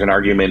 and there's an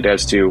argument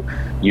as to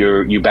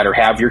you better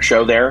have your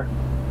show there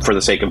for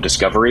the sake of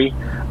discovery.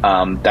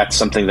 That's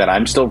something that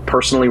I'm still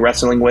personally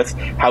wrestling with,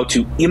 how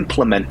to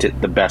implement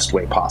it the best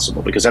way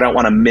possible, because I don't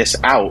want to miss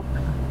out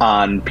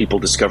on people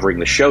discovering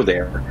the show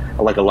there,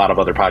 like a lot of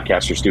other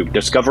podcasters do.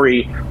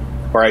 Discovery,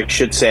 or I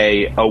should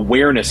say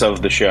awareness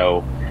of the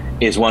show,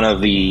 is one of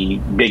the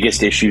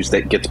biggest issues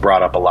that gets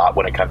brought up a lot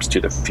when it comes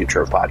to the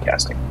future of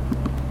podcasting.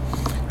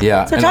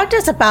 Yeah. So talk to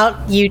us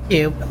about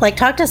YouTube. Like,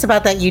 talk to us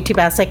about that YouTube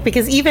aspect,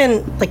 because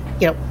even, like,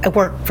 I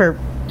work for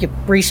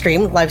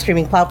Restream, live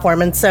streaming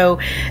platform, and so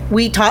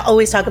we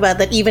always talk about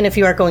that. Even if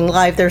you are going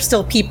live, there's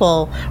still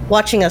people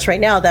watching us right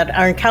now that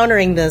are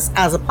encountering this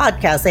as a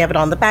podcast. They have it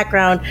on the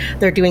background,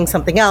 they're doing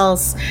something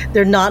else,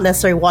 they're not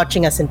necessarily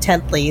watching us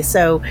intently.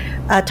 So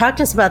talk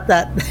to us about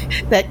that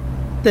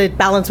the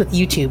balance with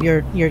YouTube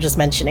you're just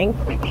mentioning.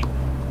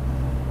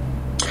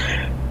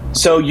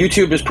 So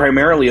YouTube is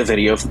primarily a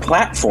video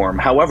platform.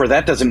 However,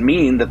 that doesn't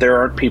mean that there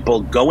aren't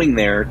people going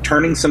there,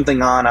 turning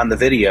something on the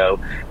video,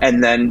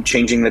 and then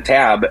changing the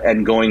tab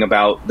and going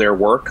about their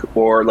work,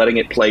 or letting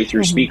it play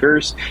through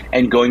speakers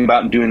and going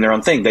about and doing their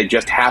own thing. They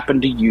just happen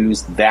to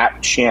use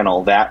that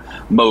channel, that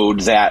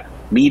mode, that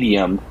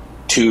medium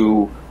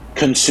to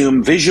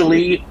consume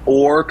visually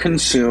or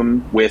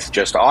consume with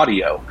just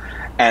audio.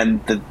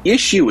 And the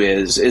issue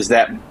is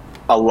that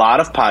a lot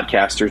of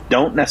podcasters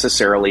don't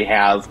necessarily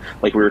have,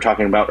 like we were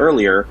talking about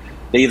earlier,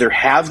 they either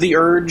have the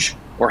urge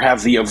or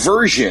have the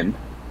aversion,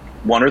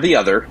 one or the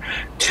other,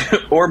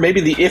 or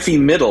maybe the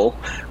iffy middle,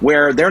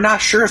 where they're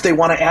not sure if they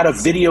want to add a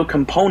video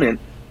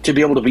component to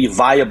be able to be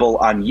viable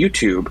on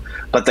YouTube,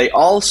 but they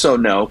also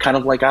know, kind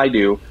of like I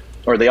do,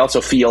 or they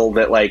also feel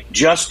that like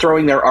just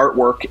throwing their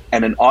artwork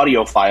and an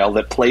audio file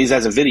that plays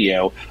as a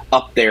video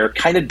up there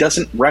kind of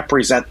doesn't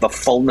represent the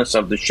fullness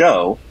of the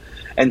show.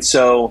 And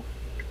so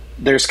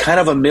there's kind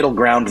of a middle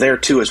ground there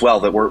too as well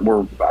that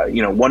we're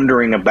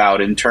wondering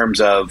about in terms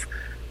of,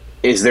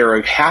 is there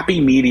a happy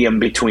medium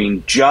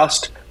between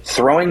just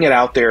throwing it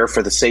out there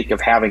for the sake of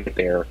having it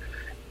there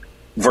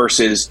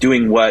versus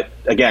doing what,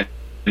 again,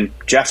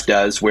 Jeff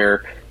does,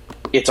 where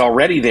it's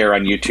already there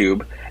on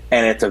YouTube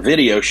and it's a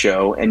video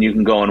show and you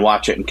can go and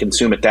watch it and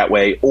consume it that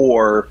way,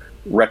 or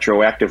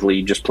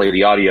retroactively just play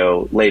the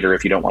audio later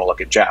if you don't want to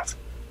look at Jeff.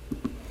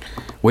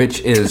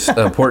 Which is an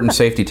important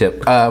safety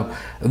tip.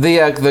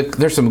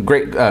 There's some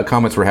great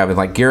comments we're having.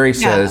 Like Gary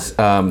says,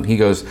 he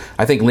goes,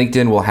 I think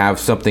LinkedIn will have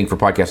something for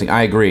podcasting.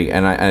 I agree,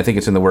 and I think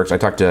it's in the works. I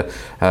talked to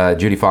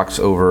Judy Fox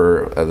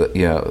over,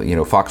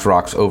 Fox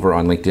Rocks over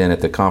on LinkedIn at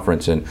the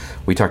conference, and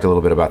we talked a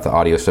little bit about the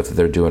audio stuff that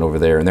they're doing over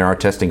there, and they are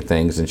testing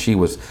things, and she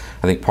was,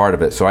 I think, part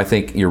of it. So I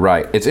think you're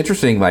right. It's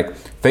interesting, like,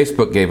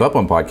 Facebook gave up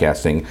on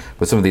podcasting,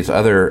 but some of these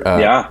other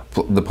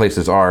the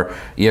places are.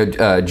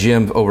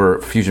 Jim over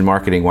Fusion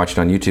Marketing, watching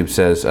on YouTube,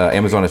 says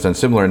Amazon has done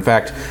similar. In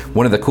fact,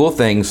 one of the cool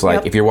things,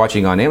 like if you're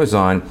watching on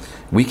Amazon,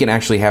 we can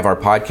actually have our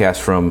podcast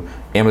from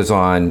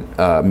Amazon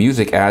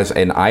Music as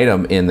an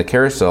item in the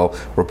carousel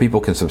where people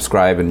can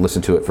subscribe and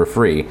listen to it for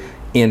free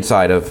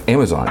inside of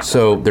Amazon.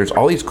 So there's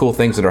all these cool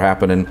things that are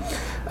happening.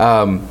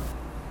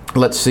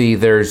 Let's see.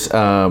 There's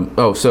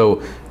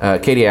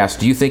Katie asked,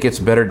 do you think it's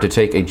better to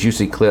take a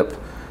juicy clip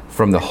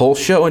from the whole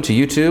show into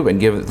YouTube and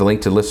give the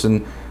link to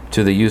listen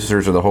to the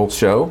users of the whole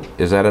show?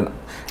 Is that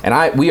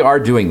we are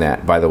doing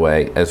that, by the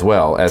way, as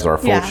well as our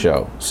full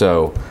show.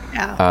 So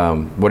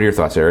what are your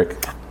thoughts, Erik?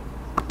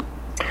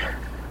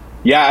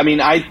 Yeah, I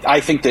mean, I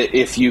think that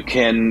if you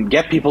can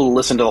get people to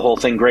listen to the whole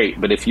thing, great.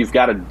 But if you've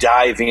got to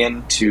dive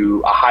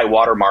into a high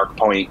watermark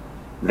point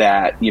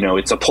that,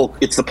 it's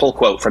the pull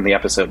quote from the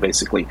episode,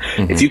 basically.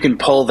 Mm-hmm. If you can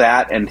pull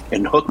that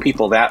and hook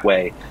people that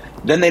way,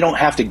 then they don't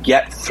have to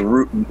get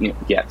through.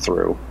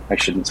 I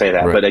shouldn't say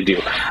that, but I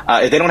do.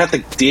 They don't have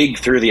to dig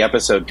through the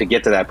episode to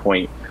get to that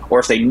point. Or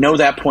if they know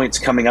that point's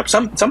coming up,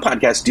 some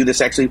podcasts do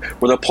this actually,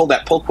 where they'll pull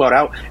that pull quote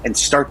out and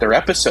start their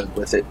episode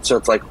with it. So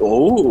it's like,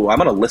 oh, I'm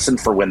going to listen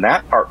for when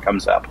that part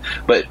comes up.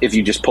 But if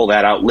you just pull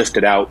that out, lift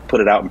it out,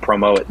 put it out, and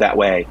promo it that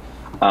way,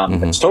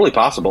 it's totally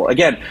possible.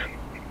 Again,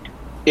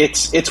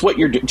 it's what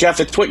you're Jeff.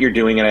 It's what you're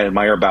doing, and I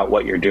admire about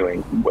what you're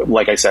doing.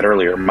 Like I said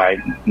earlier,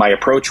 my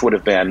approach would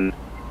have been,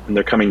 and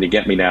they're coming to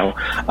get me now.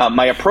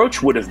 My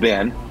approach would have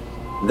been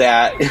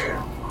that.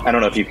 I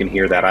don't know if you can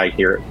hear that. I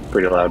hear it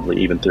pretty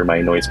loudly, even through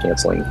my noise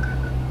canceling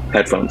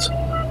headphones.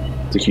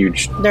 It's a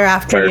huge. They're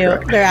after you.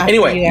 Truck. They're after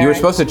anyway, you were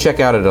supposed to check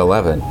out at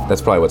 11.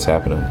 That's probably what's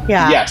happening.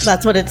 Yeah. Yes.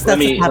 That's what it's.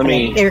 That's what's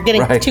happening. They're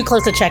getting too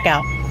close to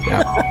checkout.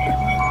 Yeah.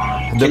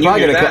 They're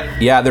probably going to.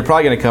 They're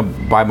probably going to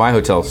come by my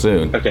hotel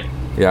soon. Okay.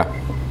 Yeah.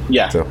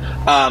 Yeah. So.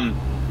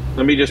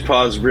 Let me just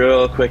pause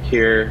real quick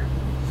here.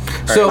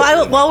 So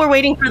while we're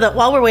waiting for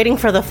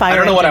the fire, I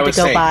don't know what I was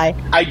to go saying. by.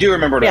 I do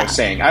remember what I was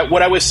saying.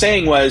 What I was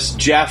saying was,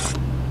 Jeff,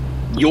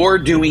 you're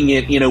doing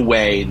it in a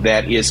way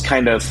that is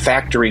kind of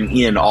factoring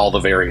in all the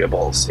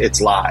variables. It's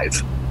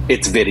live,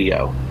 it's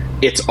video,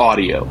 it's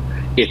audio,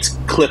 it's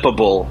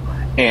clippable,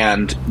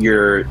 and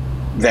you're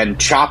then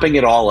chopping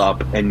it all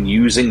up and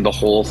using the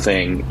whole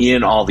thing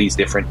in all these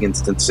different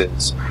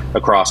instances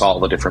across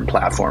all the different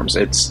platforms.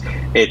 It's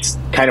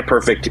kind of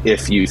perfect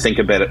if you think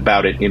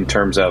about it in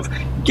terms of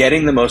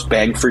getting the most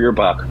bang for your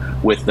buck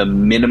with the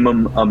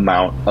minimum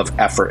amount of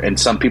effort. And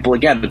some people,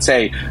 again, would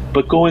say,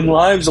 but going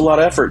live is a lot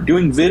of effort.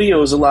 Doing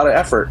video is a lot of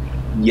effort.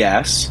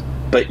 Yes,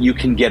 but you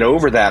can get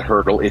over that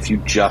hurdle if you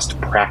just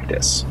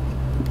practice.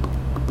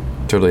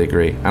 Totally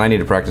agree, and I need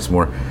to practice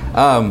more.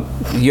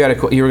 You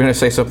were going to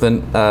say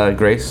something,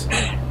 Grace,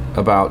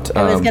 about.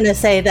 I was going to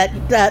say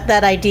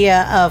that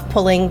idea of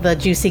pulling the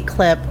juicy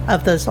clip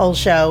of this whole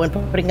show and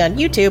putting it on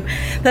YouTube.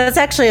 That's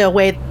actually a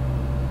way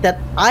that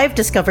I've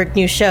discovered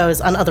new shows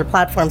on other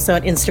platforms, so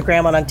on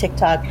Instagram and on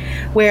TikTok,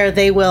 where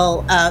they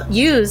will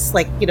use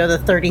the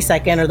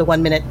 30-second or the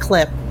 1-minute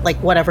clip, like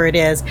whatever it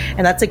is,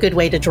 and that's a good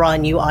way to draw a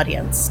new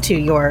audience to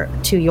your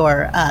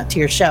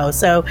show.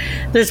 So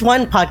there's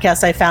one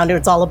podcast I found.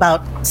 It's all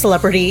about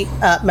celebrity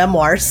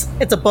memoirs.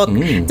 It's a book.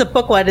 It's a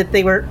book.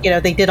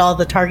 They did all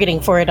the targeting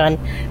for it on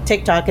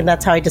TikTok, and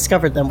that's how I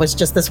discovered them. Was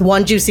just this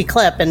one juicy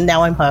clip, and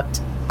now I'm hooked.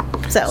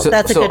 So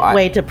that's a good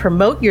way to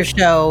promote your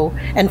show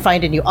and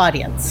find a new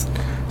audience.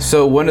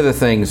 So one of the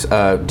things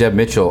Deb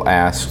Mitchell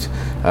asked,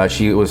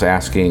 she was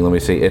asking, let me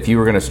see, if you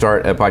were going to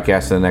start a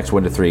podcast in the next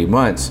 1 to 3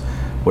 months,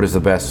 what is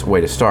the best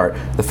way to start?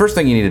 The first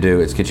thing you need to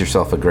do is get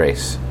yourself a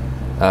Grace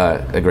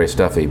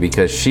Duffy,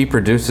 because she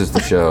produces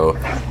the show,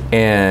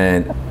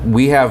 and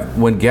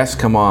when guests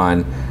come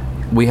on,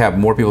 we have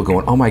more people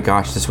going, oh my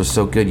gosh, this was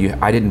so good.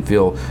 I didn't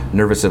feel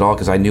nervous at all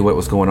because I knew what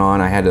was going on.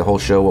 I had the whole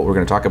show, what we're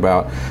going to talk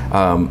about.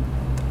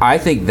 I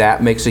think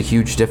that makes a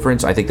huge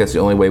difference. I think that's the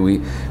only way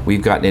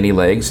we've gotten any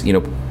legs.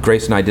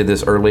 Grace and I did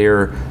this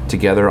earlier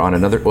together on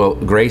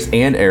Grace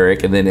and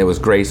Erik, and then it was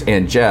Grace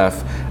and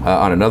Jeff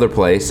on another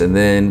place, and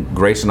then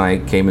Grace and I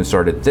came and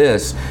started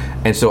this.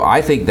 And so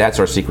I think that's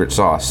our secret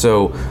sauce.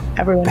 So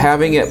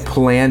having it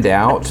planned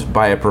out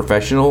by a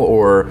professional,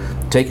 or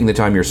taking the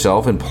time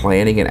yourself and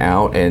planning it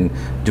out and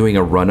doing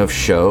a run of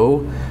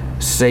show,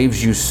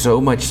 saves you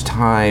so much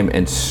time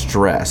and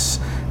stress.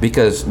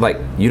 Because,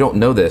 you don't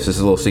know this is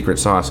a little secret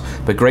sauce,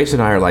 but Grace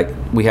and I are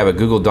we have a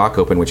Google Doc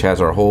open which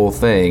has our whole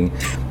thing,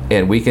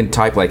 and we can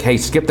type hey,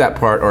 skip that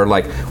part, or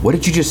what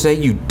did you just say,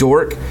 you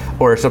dork,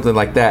 or something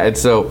like that. And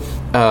so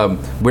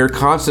we're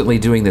constantly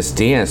doing this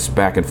dance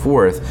back and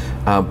forth,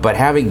 but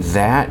having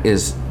that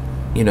is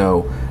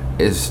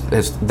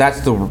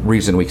that's the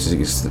reason we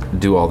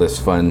do all this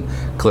fun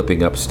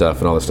clipping up stuff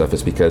and all this stuff,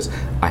 is because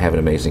I have an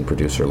amazing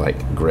producer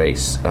like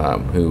Grace,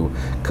 who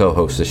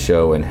co-hosts the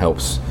show and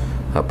helps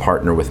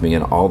partner with me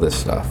in all this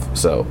stuff.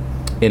 So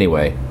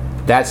anyway,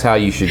 that's how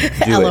you should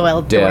do LOL,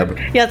 it, Deb.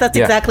 Yeah, that's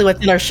exactly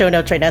what's in our show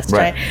notes right now.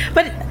 Right.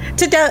 But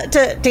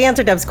to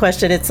answer Deb's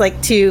question, it's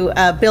to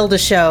build a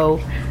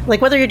show,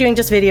 whether you're doing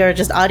just video or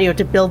just audio,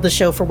 to build the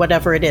show for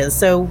whatever it is.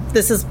 So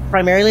this is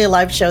primarily a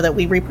live show that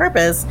we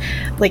repurpose,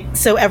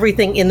 so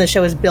everything in the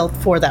show is built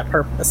for that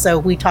purpose. So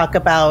we talk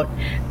about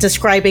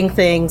describing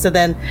things, and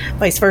then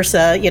vice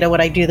versa.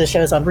 When I do the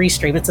shows on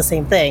Restream, it's the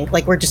same thing.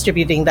 We're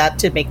distributing that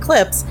to make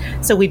clips,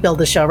 so we build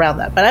the show around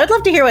that. But I would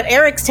love to hear what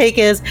Erik's take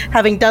is,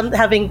 having been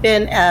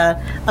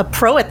a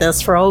pro at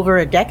this for over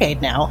a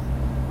decade now.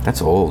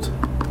 That's old.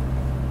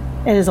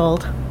 It is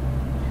old.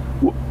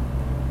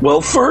 Well,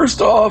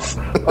 first off,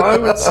 I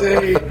would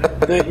say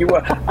that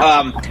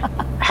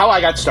how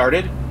I got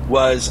started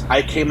was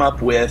I came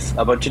up with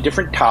a bunch of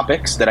different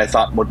topics that I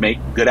thought would make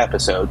good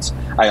episodes.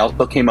 I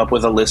also came up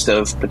with a list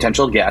of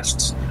potential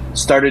guests,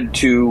 started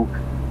to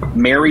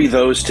marry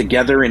those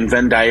together in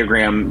Venn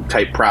diagram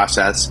type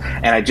process,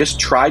 and I just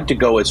tried to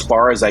go as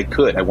far as I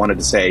could. I wanted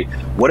to say,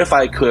 what if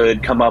I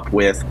could come up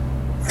with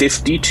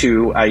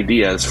 52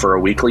 ideas for a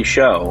weekly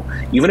show?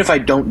 Even if I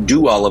don't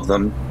do all of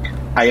them,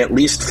 I at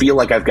least feel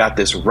like I've got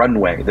this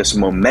runway, this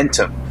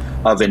momentum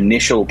of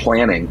initial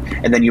planning.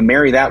 And then you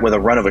marry that with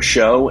a run of a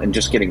show and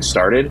just getting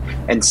started,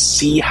 and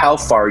see how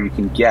far you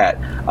can get.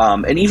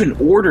 And even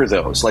order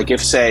those.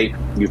 If, say,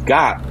 you've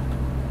got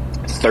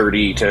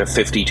 30 to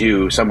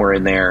 52, somewhere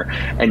in there,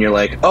 and you're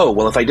oh,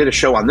 well, if I did a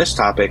show on this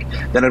topic,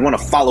 then I'd want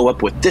to follow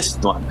up with this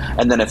one,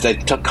 and then if they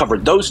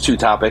covered those two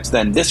topics,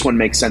 then this one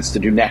makes sense to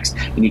do next,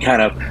 and you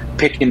kind of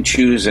pick and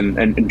choose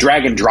and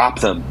drag and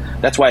drop them.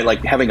 That's why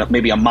having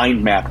maybe a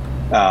mind map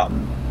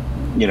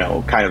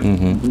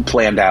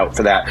planned out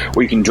for that,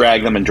 where you can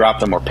drag them and drop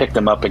them, or pick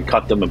them up and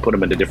cut them and put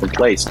them in a different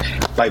place.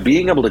 By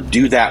being able to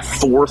do that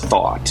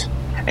forethought,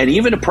 and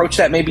even approach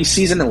that maybe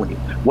seasonally.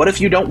 What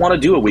if you don't want to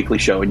do a weekly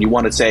show and you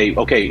want to say,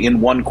 okay,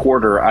 in one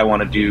quarter, I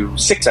want to do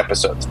 6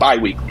 episodes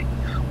bi-weekly?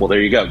 Well,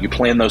 there you go. You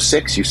plan those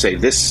 6. You say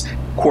this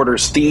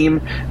quarter's theme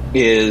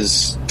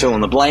is fill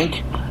in the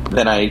blank.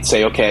 Then I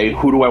say, okay,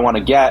 who do I want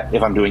to get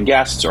if I'm doing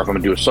guests, or if I'm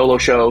going to do a solo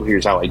show?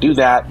 Here's how I do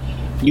that.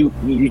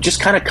 You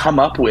just kind of come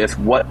up with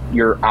what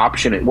your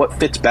option is, what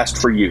fits best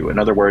for you. In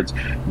other words,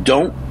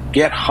 don't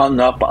get hung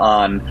up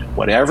on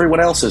what everyone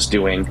else is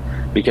doing,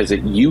 because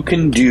you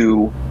can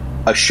do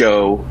a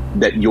show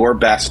that you're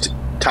best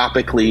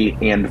topically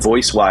and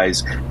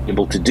voice-wise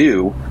able to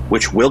do,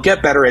 which will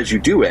get better as you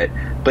do it.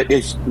 But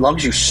as long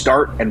as you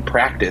start and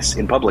practice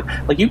in public,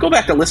 you go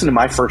back and listen to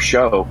my first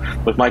show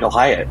with Michael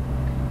Hyatt.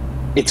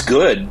 It's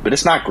good, but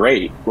it's not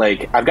great.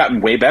 I've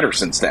gotten way better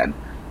since then.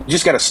 You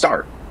just got to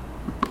start.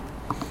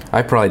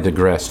 I probably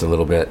digressed a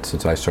little bit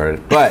since I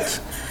started,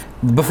 but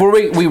before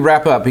we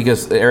wrap up,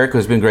 because Erik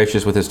has been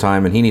gracious with his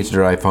time and he needs to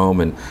drive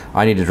home and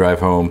I need to drive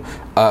home,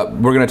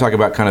 we're going to talk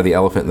about kind of the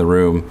elephant in the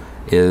room,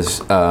 is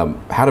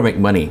how to make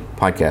money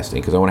podcasting,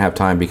 because I want to have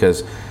time,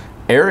 because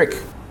Erik,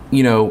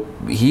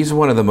 he's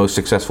one of the most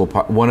successful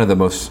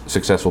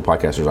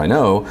podcasters I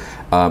know,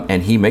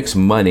 and he makes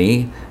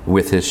money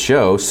with his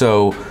show.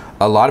 So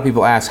a lot of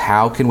people ask,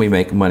 how can we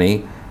make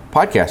money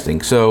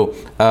podcasting? So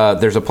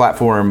there's a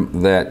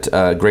platform that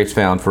Grace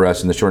found for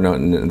us in the short note,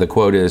 and the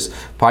quote is,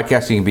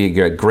 podcasting can be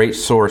a great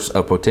source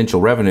of potential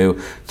revenue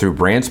through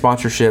brand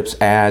sponsorships,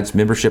 ads,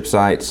 membership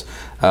sites.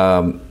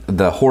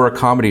 The horror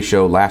comedy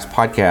show Last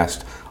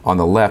Podcast on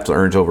the Left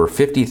earns over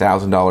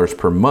 $50,000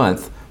 per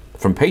month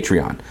from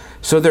Patreon.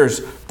 So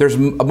there's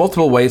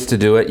multiple ways to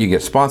do it. You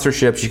get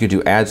sponsorships. You could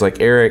do ads like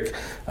Erik.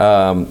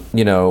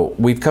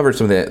 We've covered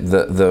some of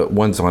the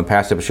ones on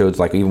past episodes,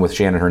 like even with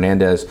Shannon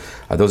Hernandez.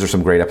 Those are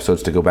some great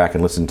episodes to go back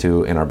and listen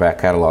to in our back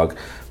catalog.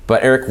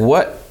 But Erik,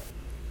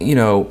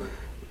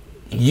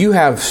 you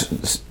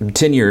have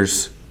 10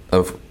 years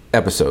of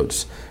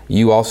episodes.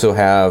 You also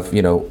have,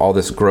 all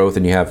this growth,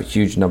 and you have a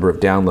huge number of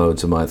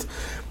downloads a month.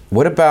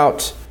 What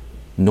about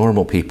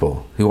normal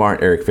people who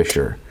aren't Erik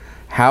Fisher?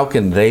 How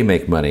can they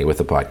make money with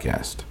a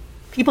podcast?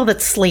 People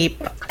that sleep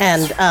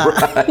and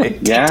right.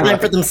 take time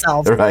for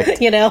themselves. Right.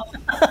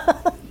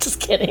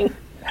 Just kidding.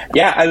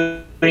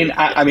 Yeah,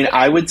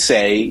 I would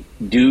say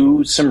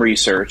do some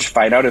research,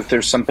 find out if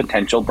there's some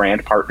potential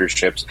brand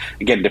partnerships.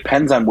 Again,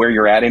 depends on where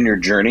you're at in your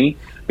journey,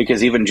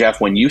 because even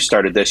Jeff, when you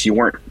started this, you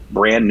weren't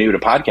brand new to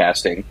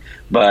podcasting,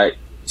 but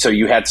so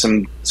you had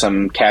some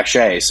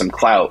cachet, some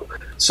clout,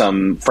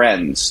 some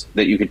friends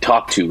that you could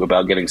talk to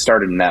about getting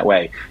started in that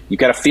way. You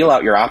got to feel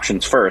out your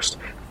options first.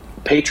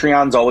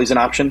 Patreon's always an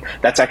option.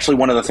 That's actually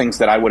one of the things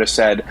that I would have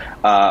said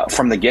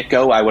from the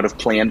get-go. I would have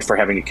planned for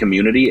having a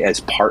community as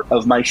part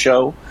of my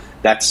show.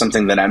 That's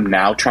something that I'm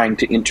now trying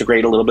to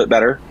integrate a little bit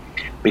better,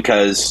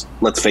 because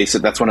let's face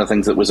it, that's one of the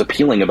things that was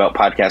appealing about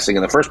podcasting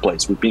in the first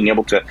place, with being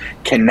able to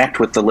connect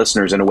with the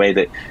listeners in a way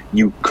that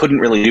you couldn't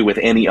really do with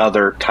any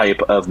other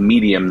type of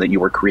medium that you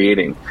were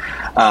creating.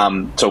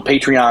 So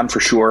Patreon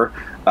for sure.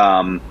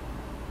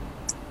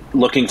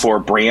 Looking for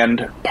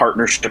brand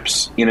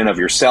partnerships in and of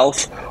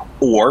yourself,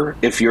 or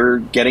if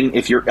you're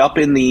up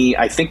in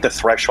I think the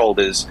threshold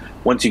is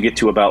once you get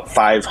to about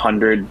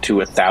 500 to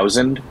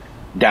 1,000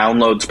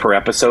 downloads per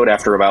episode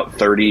after about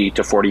 30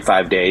 to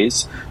 45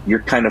 days,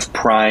 you're kind of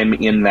prime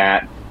in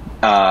that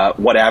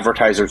what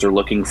advertisers are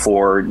looking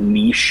for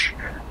niche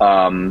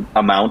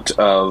amount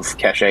of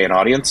cachet and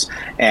audience,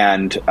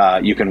 and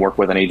you can work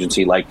with an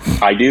agency like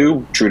I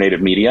do, True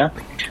Native Media.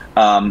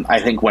 I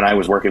think when I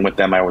was working with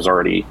them, I was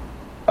already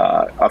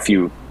a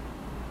few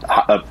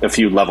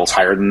levels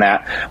higher than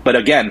that. But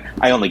again,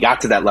 I only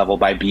got to that level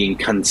by being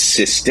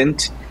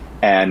consistent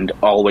and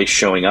always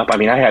showing up. I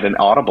mean, I had an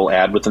Audible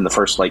ad within the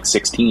first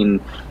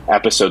 16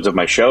 episodes of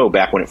my show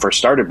back when it first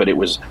started, but it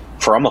was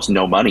for almost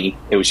no money.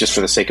 It was just for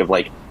the sake of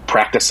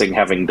practicing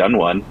having done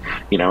one.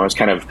 I was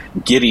kind of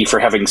giddy for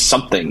having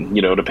something,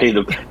 to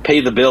pay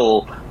the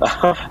bill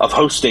of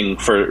hosting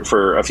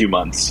for a few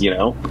months,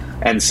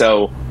 And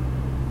so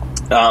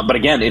but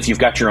again, if you've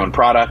got your own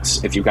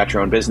products, if you've got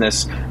your own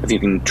business, if you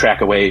can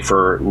track a way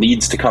for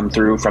leads to come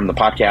through from the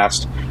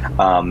podcast,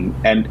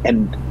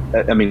 and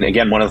I mean,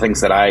 again, one of the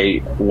things that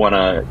I want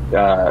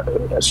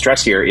to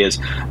stress here is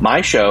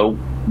my show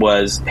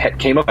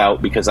came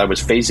about because I was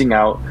phasing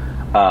out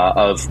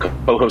of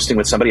co-hosting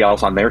with somebody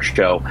else on their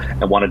show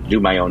and wanted to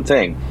do my own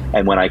thing.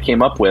 And what I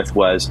came up with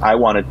was I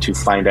wanted to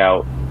find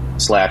out /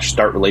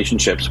 start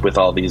relationships with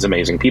all these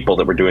amazing people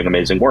that were doing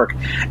amazing work,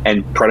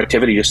 and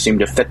productivity just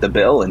seemed to fit the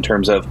bill in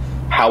terms of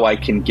how I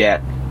can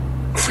get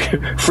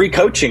free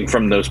coaching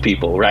from those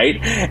people, right?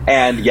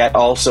 And yet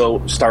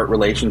also start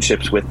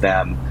relationships with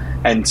them.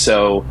 And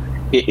so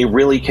it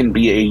really can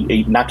be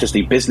a not just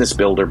a business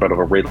builder, but of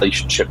a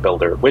relationship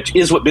builder, which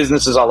is what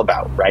business is all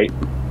about, right?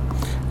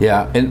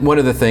 Yeah, and one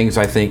of the things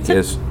I think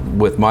is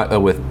with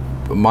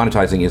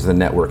monetizing is the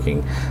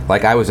networking.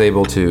 I was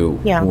able to,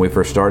 when we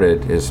first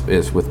started,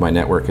 is with my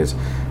network, is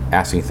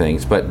asking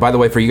things. But by the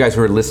way, for you guys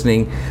who are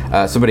listening,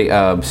 somebody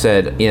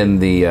said in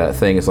the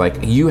thing, is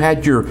you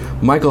had your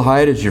Michael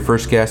Hyatt as your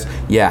first guest.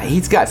 Yeah,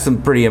 he's got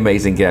some pretty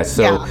amazing guests.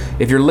 So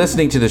if you're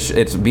listening to this,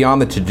 it's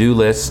Beyond the To-Do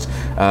List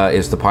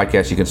is the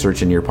podcast. You can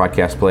search in your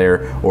podcast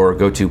player or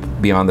go to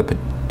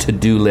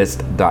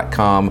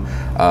beyondthetodolist.com.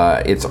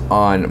 It's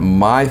on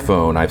my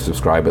phone. I've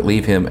subscribed, but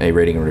leave him a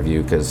rating and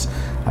review because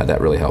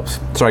that really helps.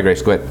 Sorry,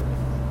 Grace, go ahead.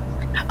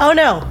 Oh,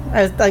 no.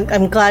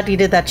 I'm glad you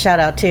did that shout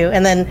out, too.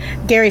 And then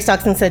Gary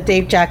Stockton said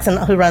Dave Jackson,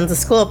 who runs the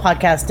School of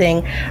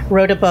Podcasting,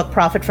 wrote a book,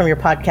 Profit from Your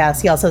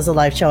Podcast. He also has a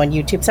live show on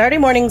YouTube Saturday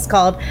mornings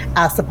called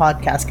Ask the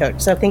Podcast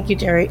Coach. So thank you,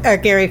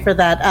 Gary, for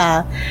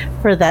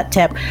that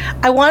tip.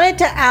 I wanted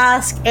to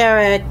ask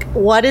Erik,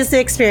 what is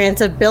the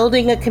experience of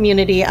building a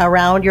community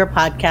around your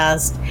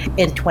podcast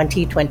in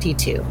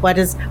 2022? What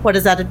has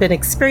that been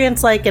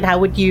experience like, and how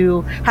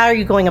are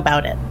you going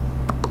about it?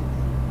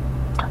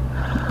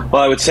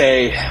 Well, I would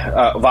say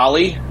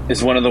Volley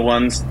is one of the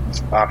ones,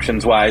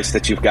 options-wise,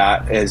 that you've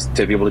got is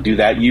to be able to do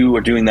that. You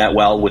are doing that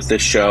well with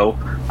this show.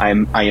 I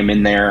am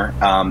in there,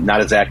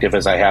 not as active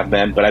as I have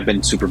been, but I've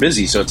been super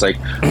busy. So it's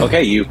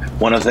okay,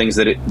 one of the things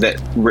that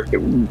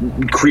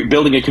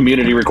building a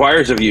community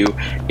requires of you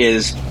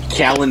is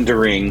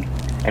calendaring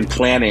and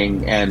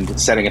planning and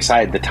setting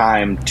aside the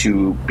time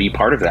to be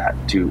part of that,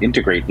 to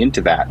integrate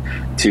into that,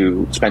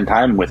 to spend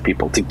time with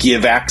people, to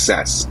give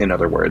access, in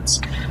other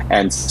words.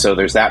 And so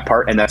there's that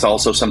part, and that's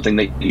also something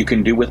that you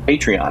can do with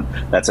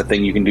Patreon. That's a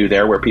thing you can do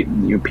there where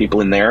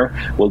people in there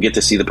will get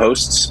to see the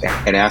posts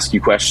and ask you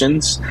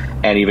questions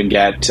and even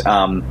get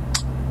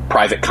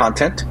private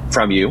content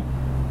from you.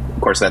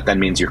 Of course, that then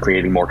means you're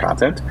creating more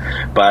content.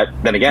 But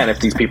then again, if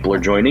these people are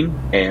joining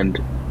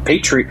and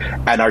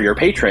are your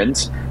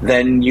patrons,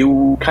 then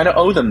you kind of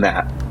owe them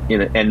that,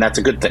 and that's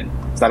a good thing.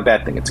 It's not a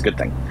bad thing; it's a good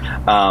thing.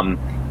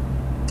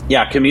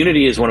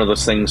 Community is one of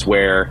those things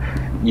where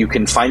you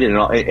can find it in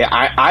all.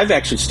 I've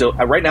actually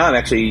right now I'm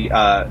actually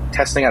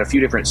testing out a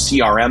few different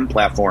CRM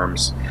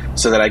platforms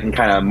so that I can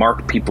kind of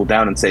mark people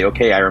down and say,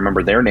 okay, I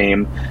remember their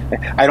name.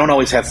 I don't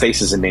always have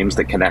faces and names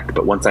that connect,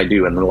 but once I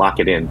do and then lock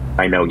it in,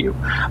 I know you.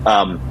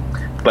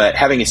 But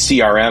having a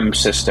CRM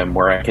system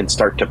where I can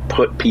start to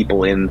put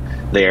people in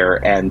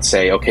there and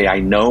say, okay, I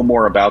know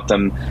more about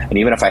them. And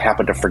even if I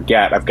happen to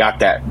forget, I've got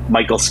that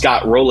Michael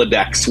Scott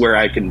Rolodex where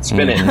I can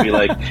spin it and be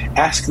like,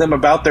 ask them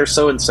about their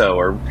so-and-so,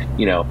 or,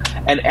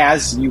 and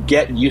as you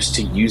get used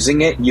to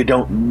using it, you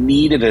don't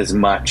need it as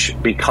much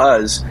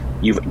because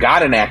you've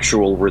got an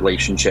actual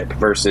relationship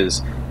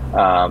versus,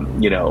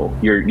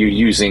 you're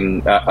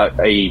using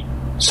a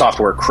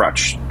software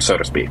crutch, so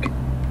to speak.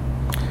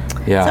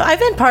 Yeah. So I've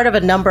been part of a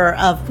number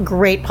of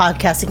great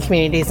podcasting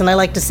communities, and I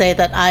like to say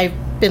that I've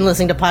been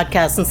listening to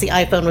podcasts since the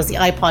iPhone was the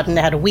iPod and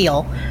it had a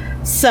wheel.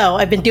 So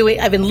I've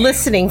been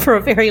listening for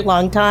a very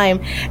long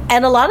time,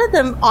 and a lot of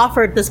them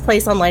offered this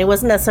place online. It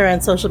wasn't necessarily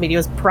on social media; it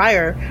was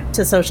prior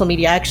to social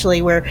media,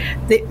 actually, where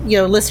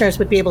listeners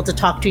would be able to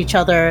talk to each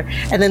other,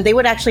 and then they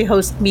would actually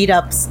host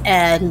meetups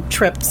and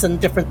trips and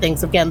different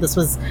things. Again, this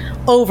was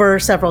over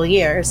several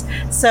years.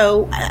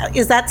 So,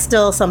 is that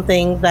still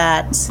something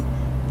that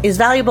is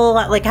valuable?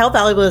 Like, how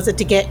valuable is it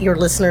to get your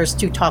listeners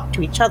to talk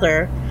to each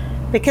other?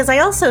 Because I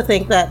also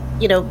think that,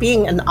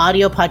 being an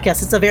audio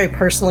podcast, it's a very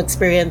personal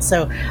experience.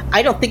 So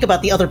I don't think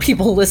about the other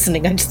people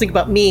listening. I just think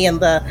about me and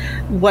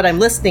what I'm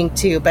listening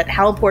to. But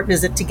how important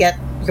is it to get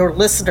your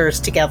listeners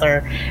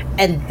together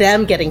and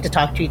them getting to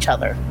talk to each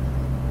other?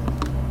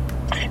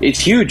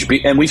 It's huge.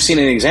 And we've seen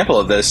an example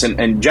of this.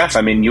 And Jeff,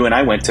 I mean, you and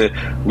I went to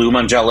Lou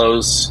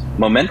Mangello's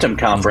Momentum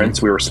Conference.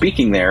 Mm-hmm. We were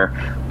speaking there,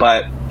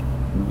 but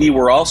we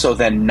were also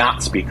then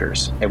not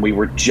speakers. And we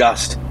were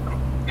just,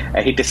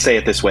 I hate to say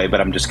it this way, but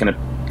I'm just going to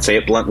say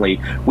it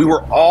bluntly, we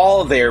were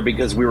all there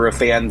because we were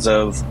fans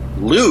of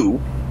Lou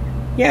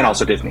and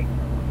also Disney.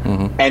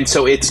 Mm-hmm. And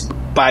so it's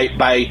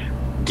by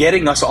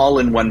getting us all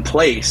in one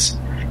place,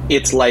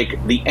 it's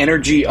like the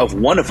energy of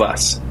one of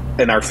us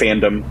in our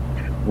fandom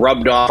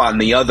rubbed off on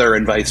the other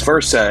and vice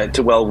versa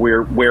to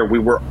where we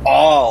were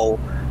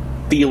all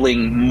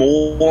feeling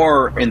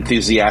more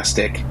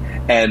enthusiastic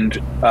and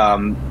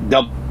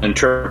doubled and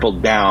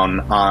tripled down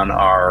on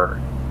our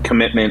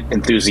commitment,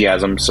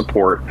 enthusiasm,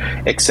 support,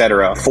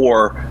 etc.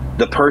 for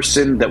the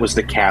person that was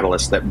the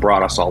catalyst that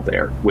brought us all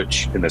there,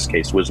 which in this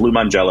case was Lou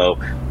Mangello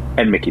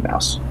and Mickey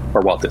Mouse, or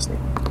Walt Disney.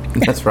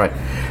 That's right.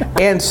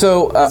 And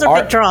so those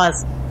are big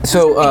draws.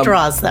 So big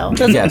draws, though.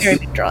 Those are very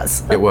big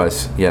draws. It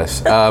was,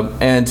 yes.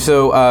 And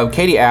so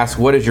Katie asked,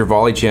 what is your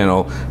volley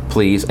channel,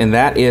 please? And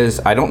that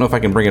is, I don't know if I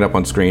can bring it up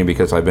on screen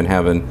because I'm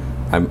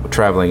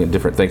traveling and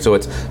different things. So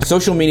it's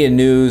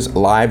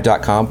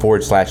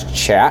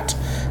socialmedianewslive.com/chat.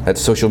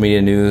 That's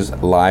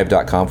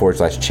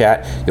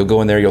socialmedianewslive.com/chat. You'll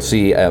go in there, you'll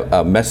see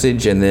a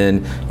message, and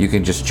then you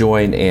can just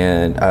join.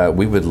 And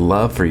we would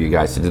love for you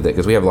guys to do that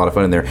because we have a lot of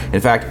fun in there. In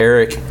fact,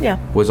 Erik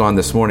was on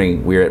this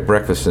morning. We were at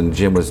breakfast, and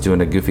Jim was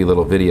doing a goofy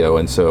little video.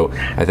 And so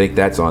I think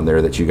that's on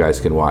there that you guys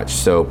can watch.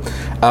 So,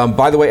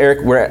 by the way,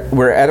 Erik,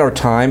 we're at our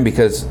time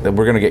because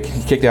we're going to get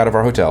kicked out of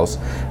our hotels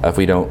if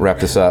we don't wrap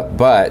this up.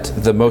 But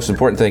the most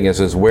important thing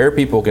is where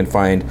people can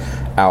find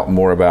out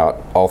more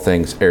about all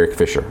things Erik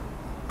Fisher.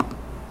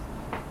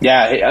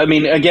 Yeah, I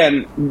mean,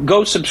 again,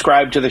 go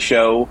subscribe to the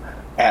show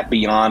at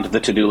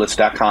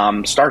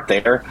beyondthetodolist.com. Start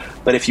there.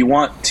 But if you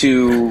want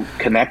to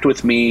connect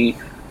with me,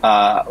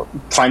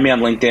 find me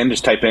on LinkedIn.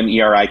 Just type in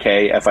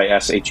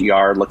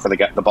ErikFisher. Look for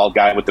the bald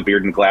guy with the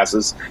beard and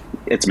glasses.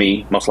 It's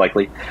me, most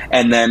likely.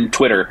 And then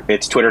Twitter.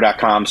 It's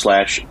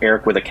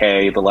twitter.com/Erik with a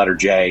K, the letter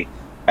J,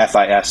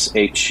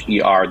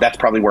 Fisher. That's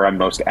probably where I'm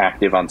most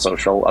active on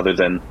social, other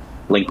than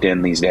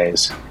LinkedIn these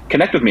days.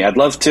 Connect with me. I'd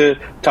love to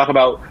talk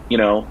about,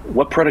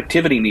 what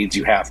productivity needs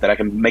you have that I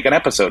can make an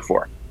episode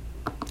for.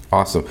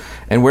 Awesome.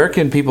 And where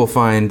can people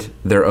find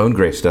their own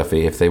Grace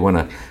Stuffy if they want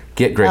to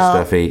get Grace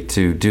Stuffy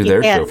to do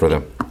their show for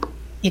them?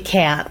 You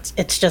can't.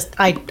 It's just,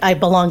 I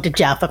belong to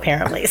Jeff,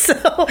 apparently. So,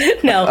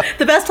 no.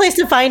 The best place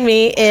to find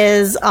me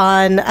is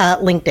on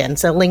LinkedIn.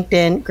 So,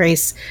 LinkedIn,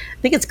 Grace, I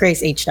think it's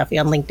Grace H. Stuffy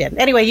on LinkedIn.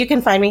 Anyway, you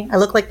can find me. I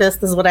look like this.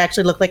 This is what I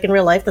actually look like in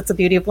real life. That's the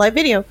beauty of live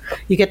video.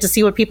 You get to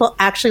see what people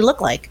actually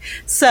look like.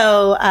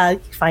 So,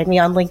 find me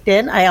on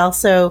LinkedIn. I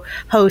also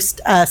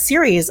host a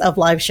series of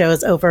live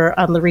shows over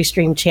on the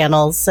Restream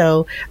channels.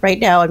 So, right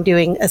now I'm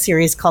doing a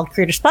series called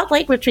Creator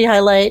Spotlight, which we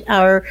highlight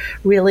our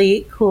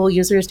really cool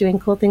users doing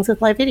cool things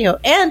with live video.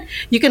 And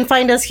you can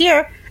find us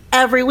here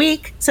every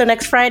week. So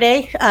next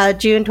Friday,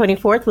 June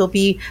 24th, we'll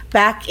be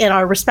back in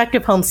our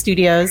respective home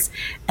studios,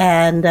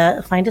 and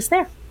find us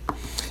there.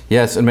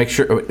 Yes, and make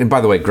sure, and by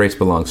the way, Grace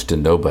belongs to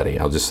nobody.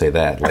 I'll just say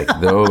that. Like,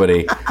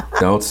 nobody,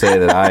 don't say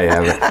that I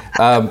have.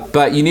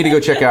 But you need to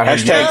go check out.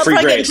 Hashtag free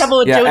Grace. Get in trouble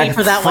with Jody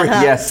for that one,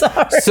 huh? Yes.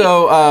 Sorry.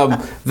 So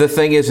the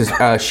thing is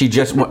she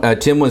just,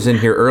 Tim was in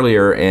here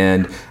earlier,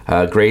 and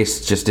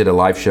Grace just did a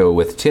live show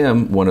with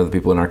Tim, one of the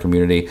people in our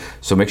community.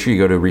 So make sure you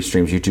go to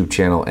Restream's YouTube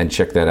channel and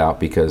check that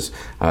out, because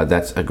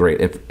that's a great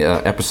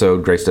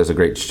episode. Grace does a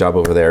great job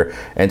over there.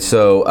 And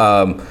so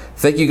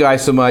thank you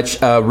guys so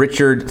much.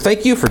 Richard,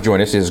 thank you for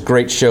joining us. It's a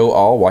great show,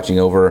 all watching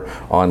over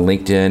on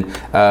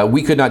LinkedIn.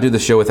 We could not do the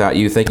show without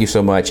you. Thank you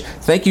so much.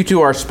 Thank you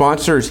to our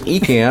sponsors,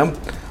 Ecamm,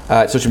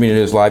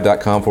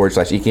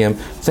 socialmedianewslive.com/Ecamm.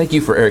 Thank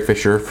you for Erik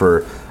Fisher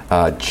for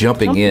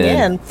jumping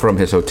in from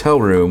his hotel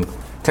room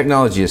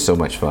technology is so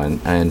much fun.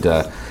 And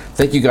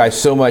thank you guys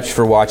so much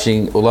for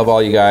watching. We love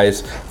all you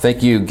guys.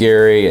 Thank you,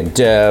 Gary and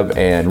Deb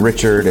and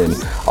Richard and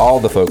all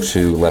the folks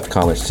who left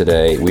comments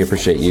today. We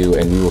appreciate you,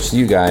 and we will see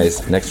you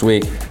guys next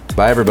week.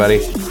 Bye,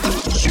 everybody.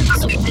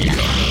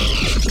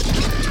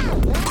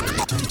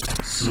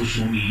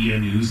 Social Media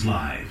News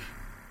Live.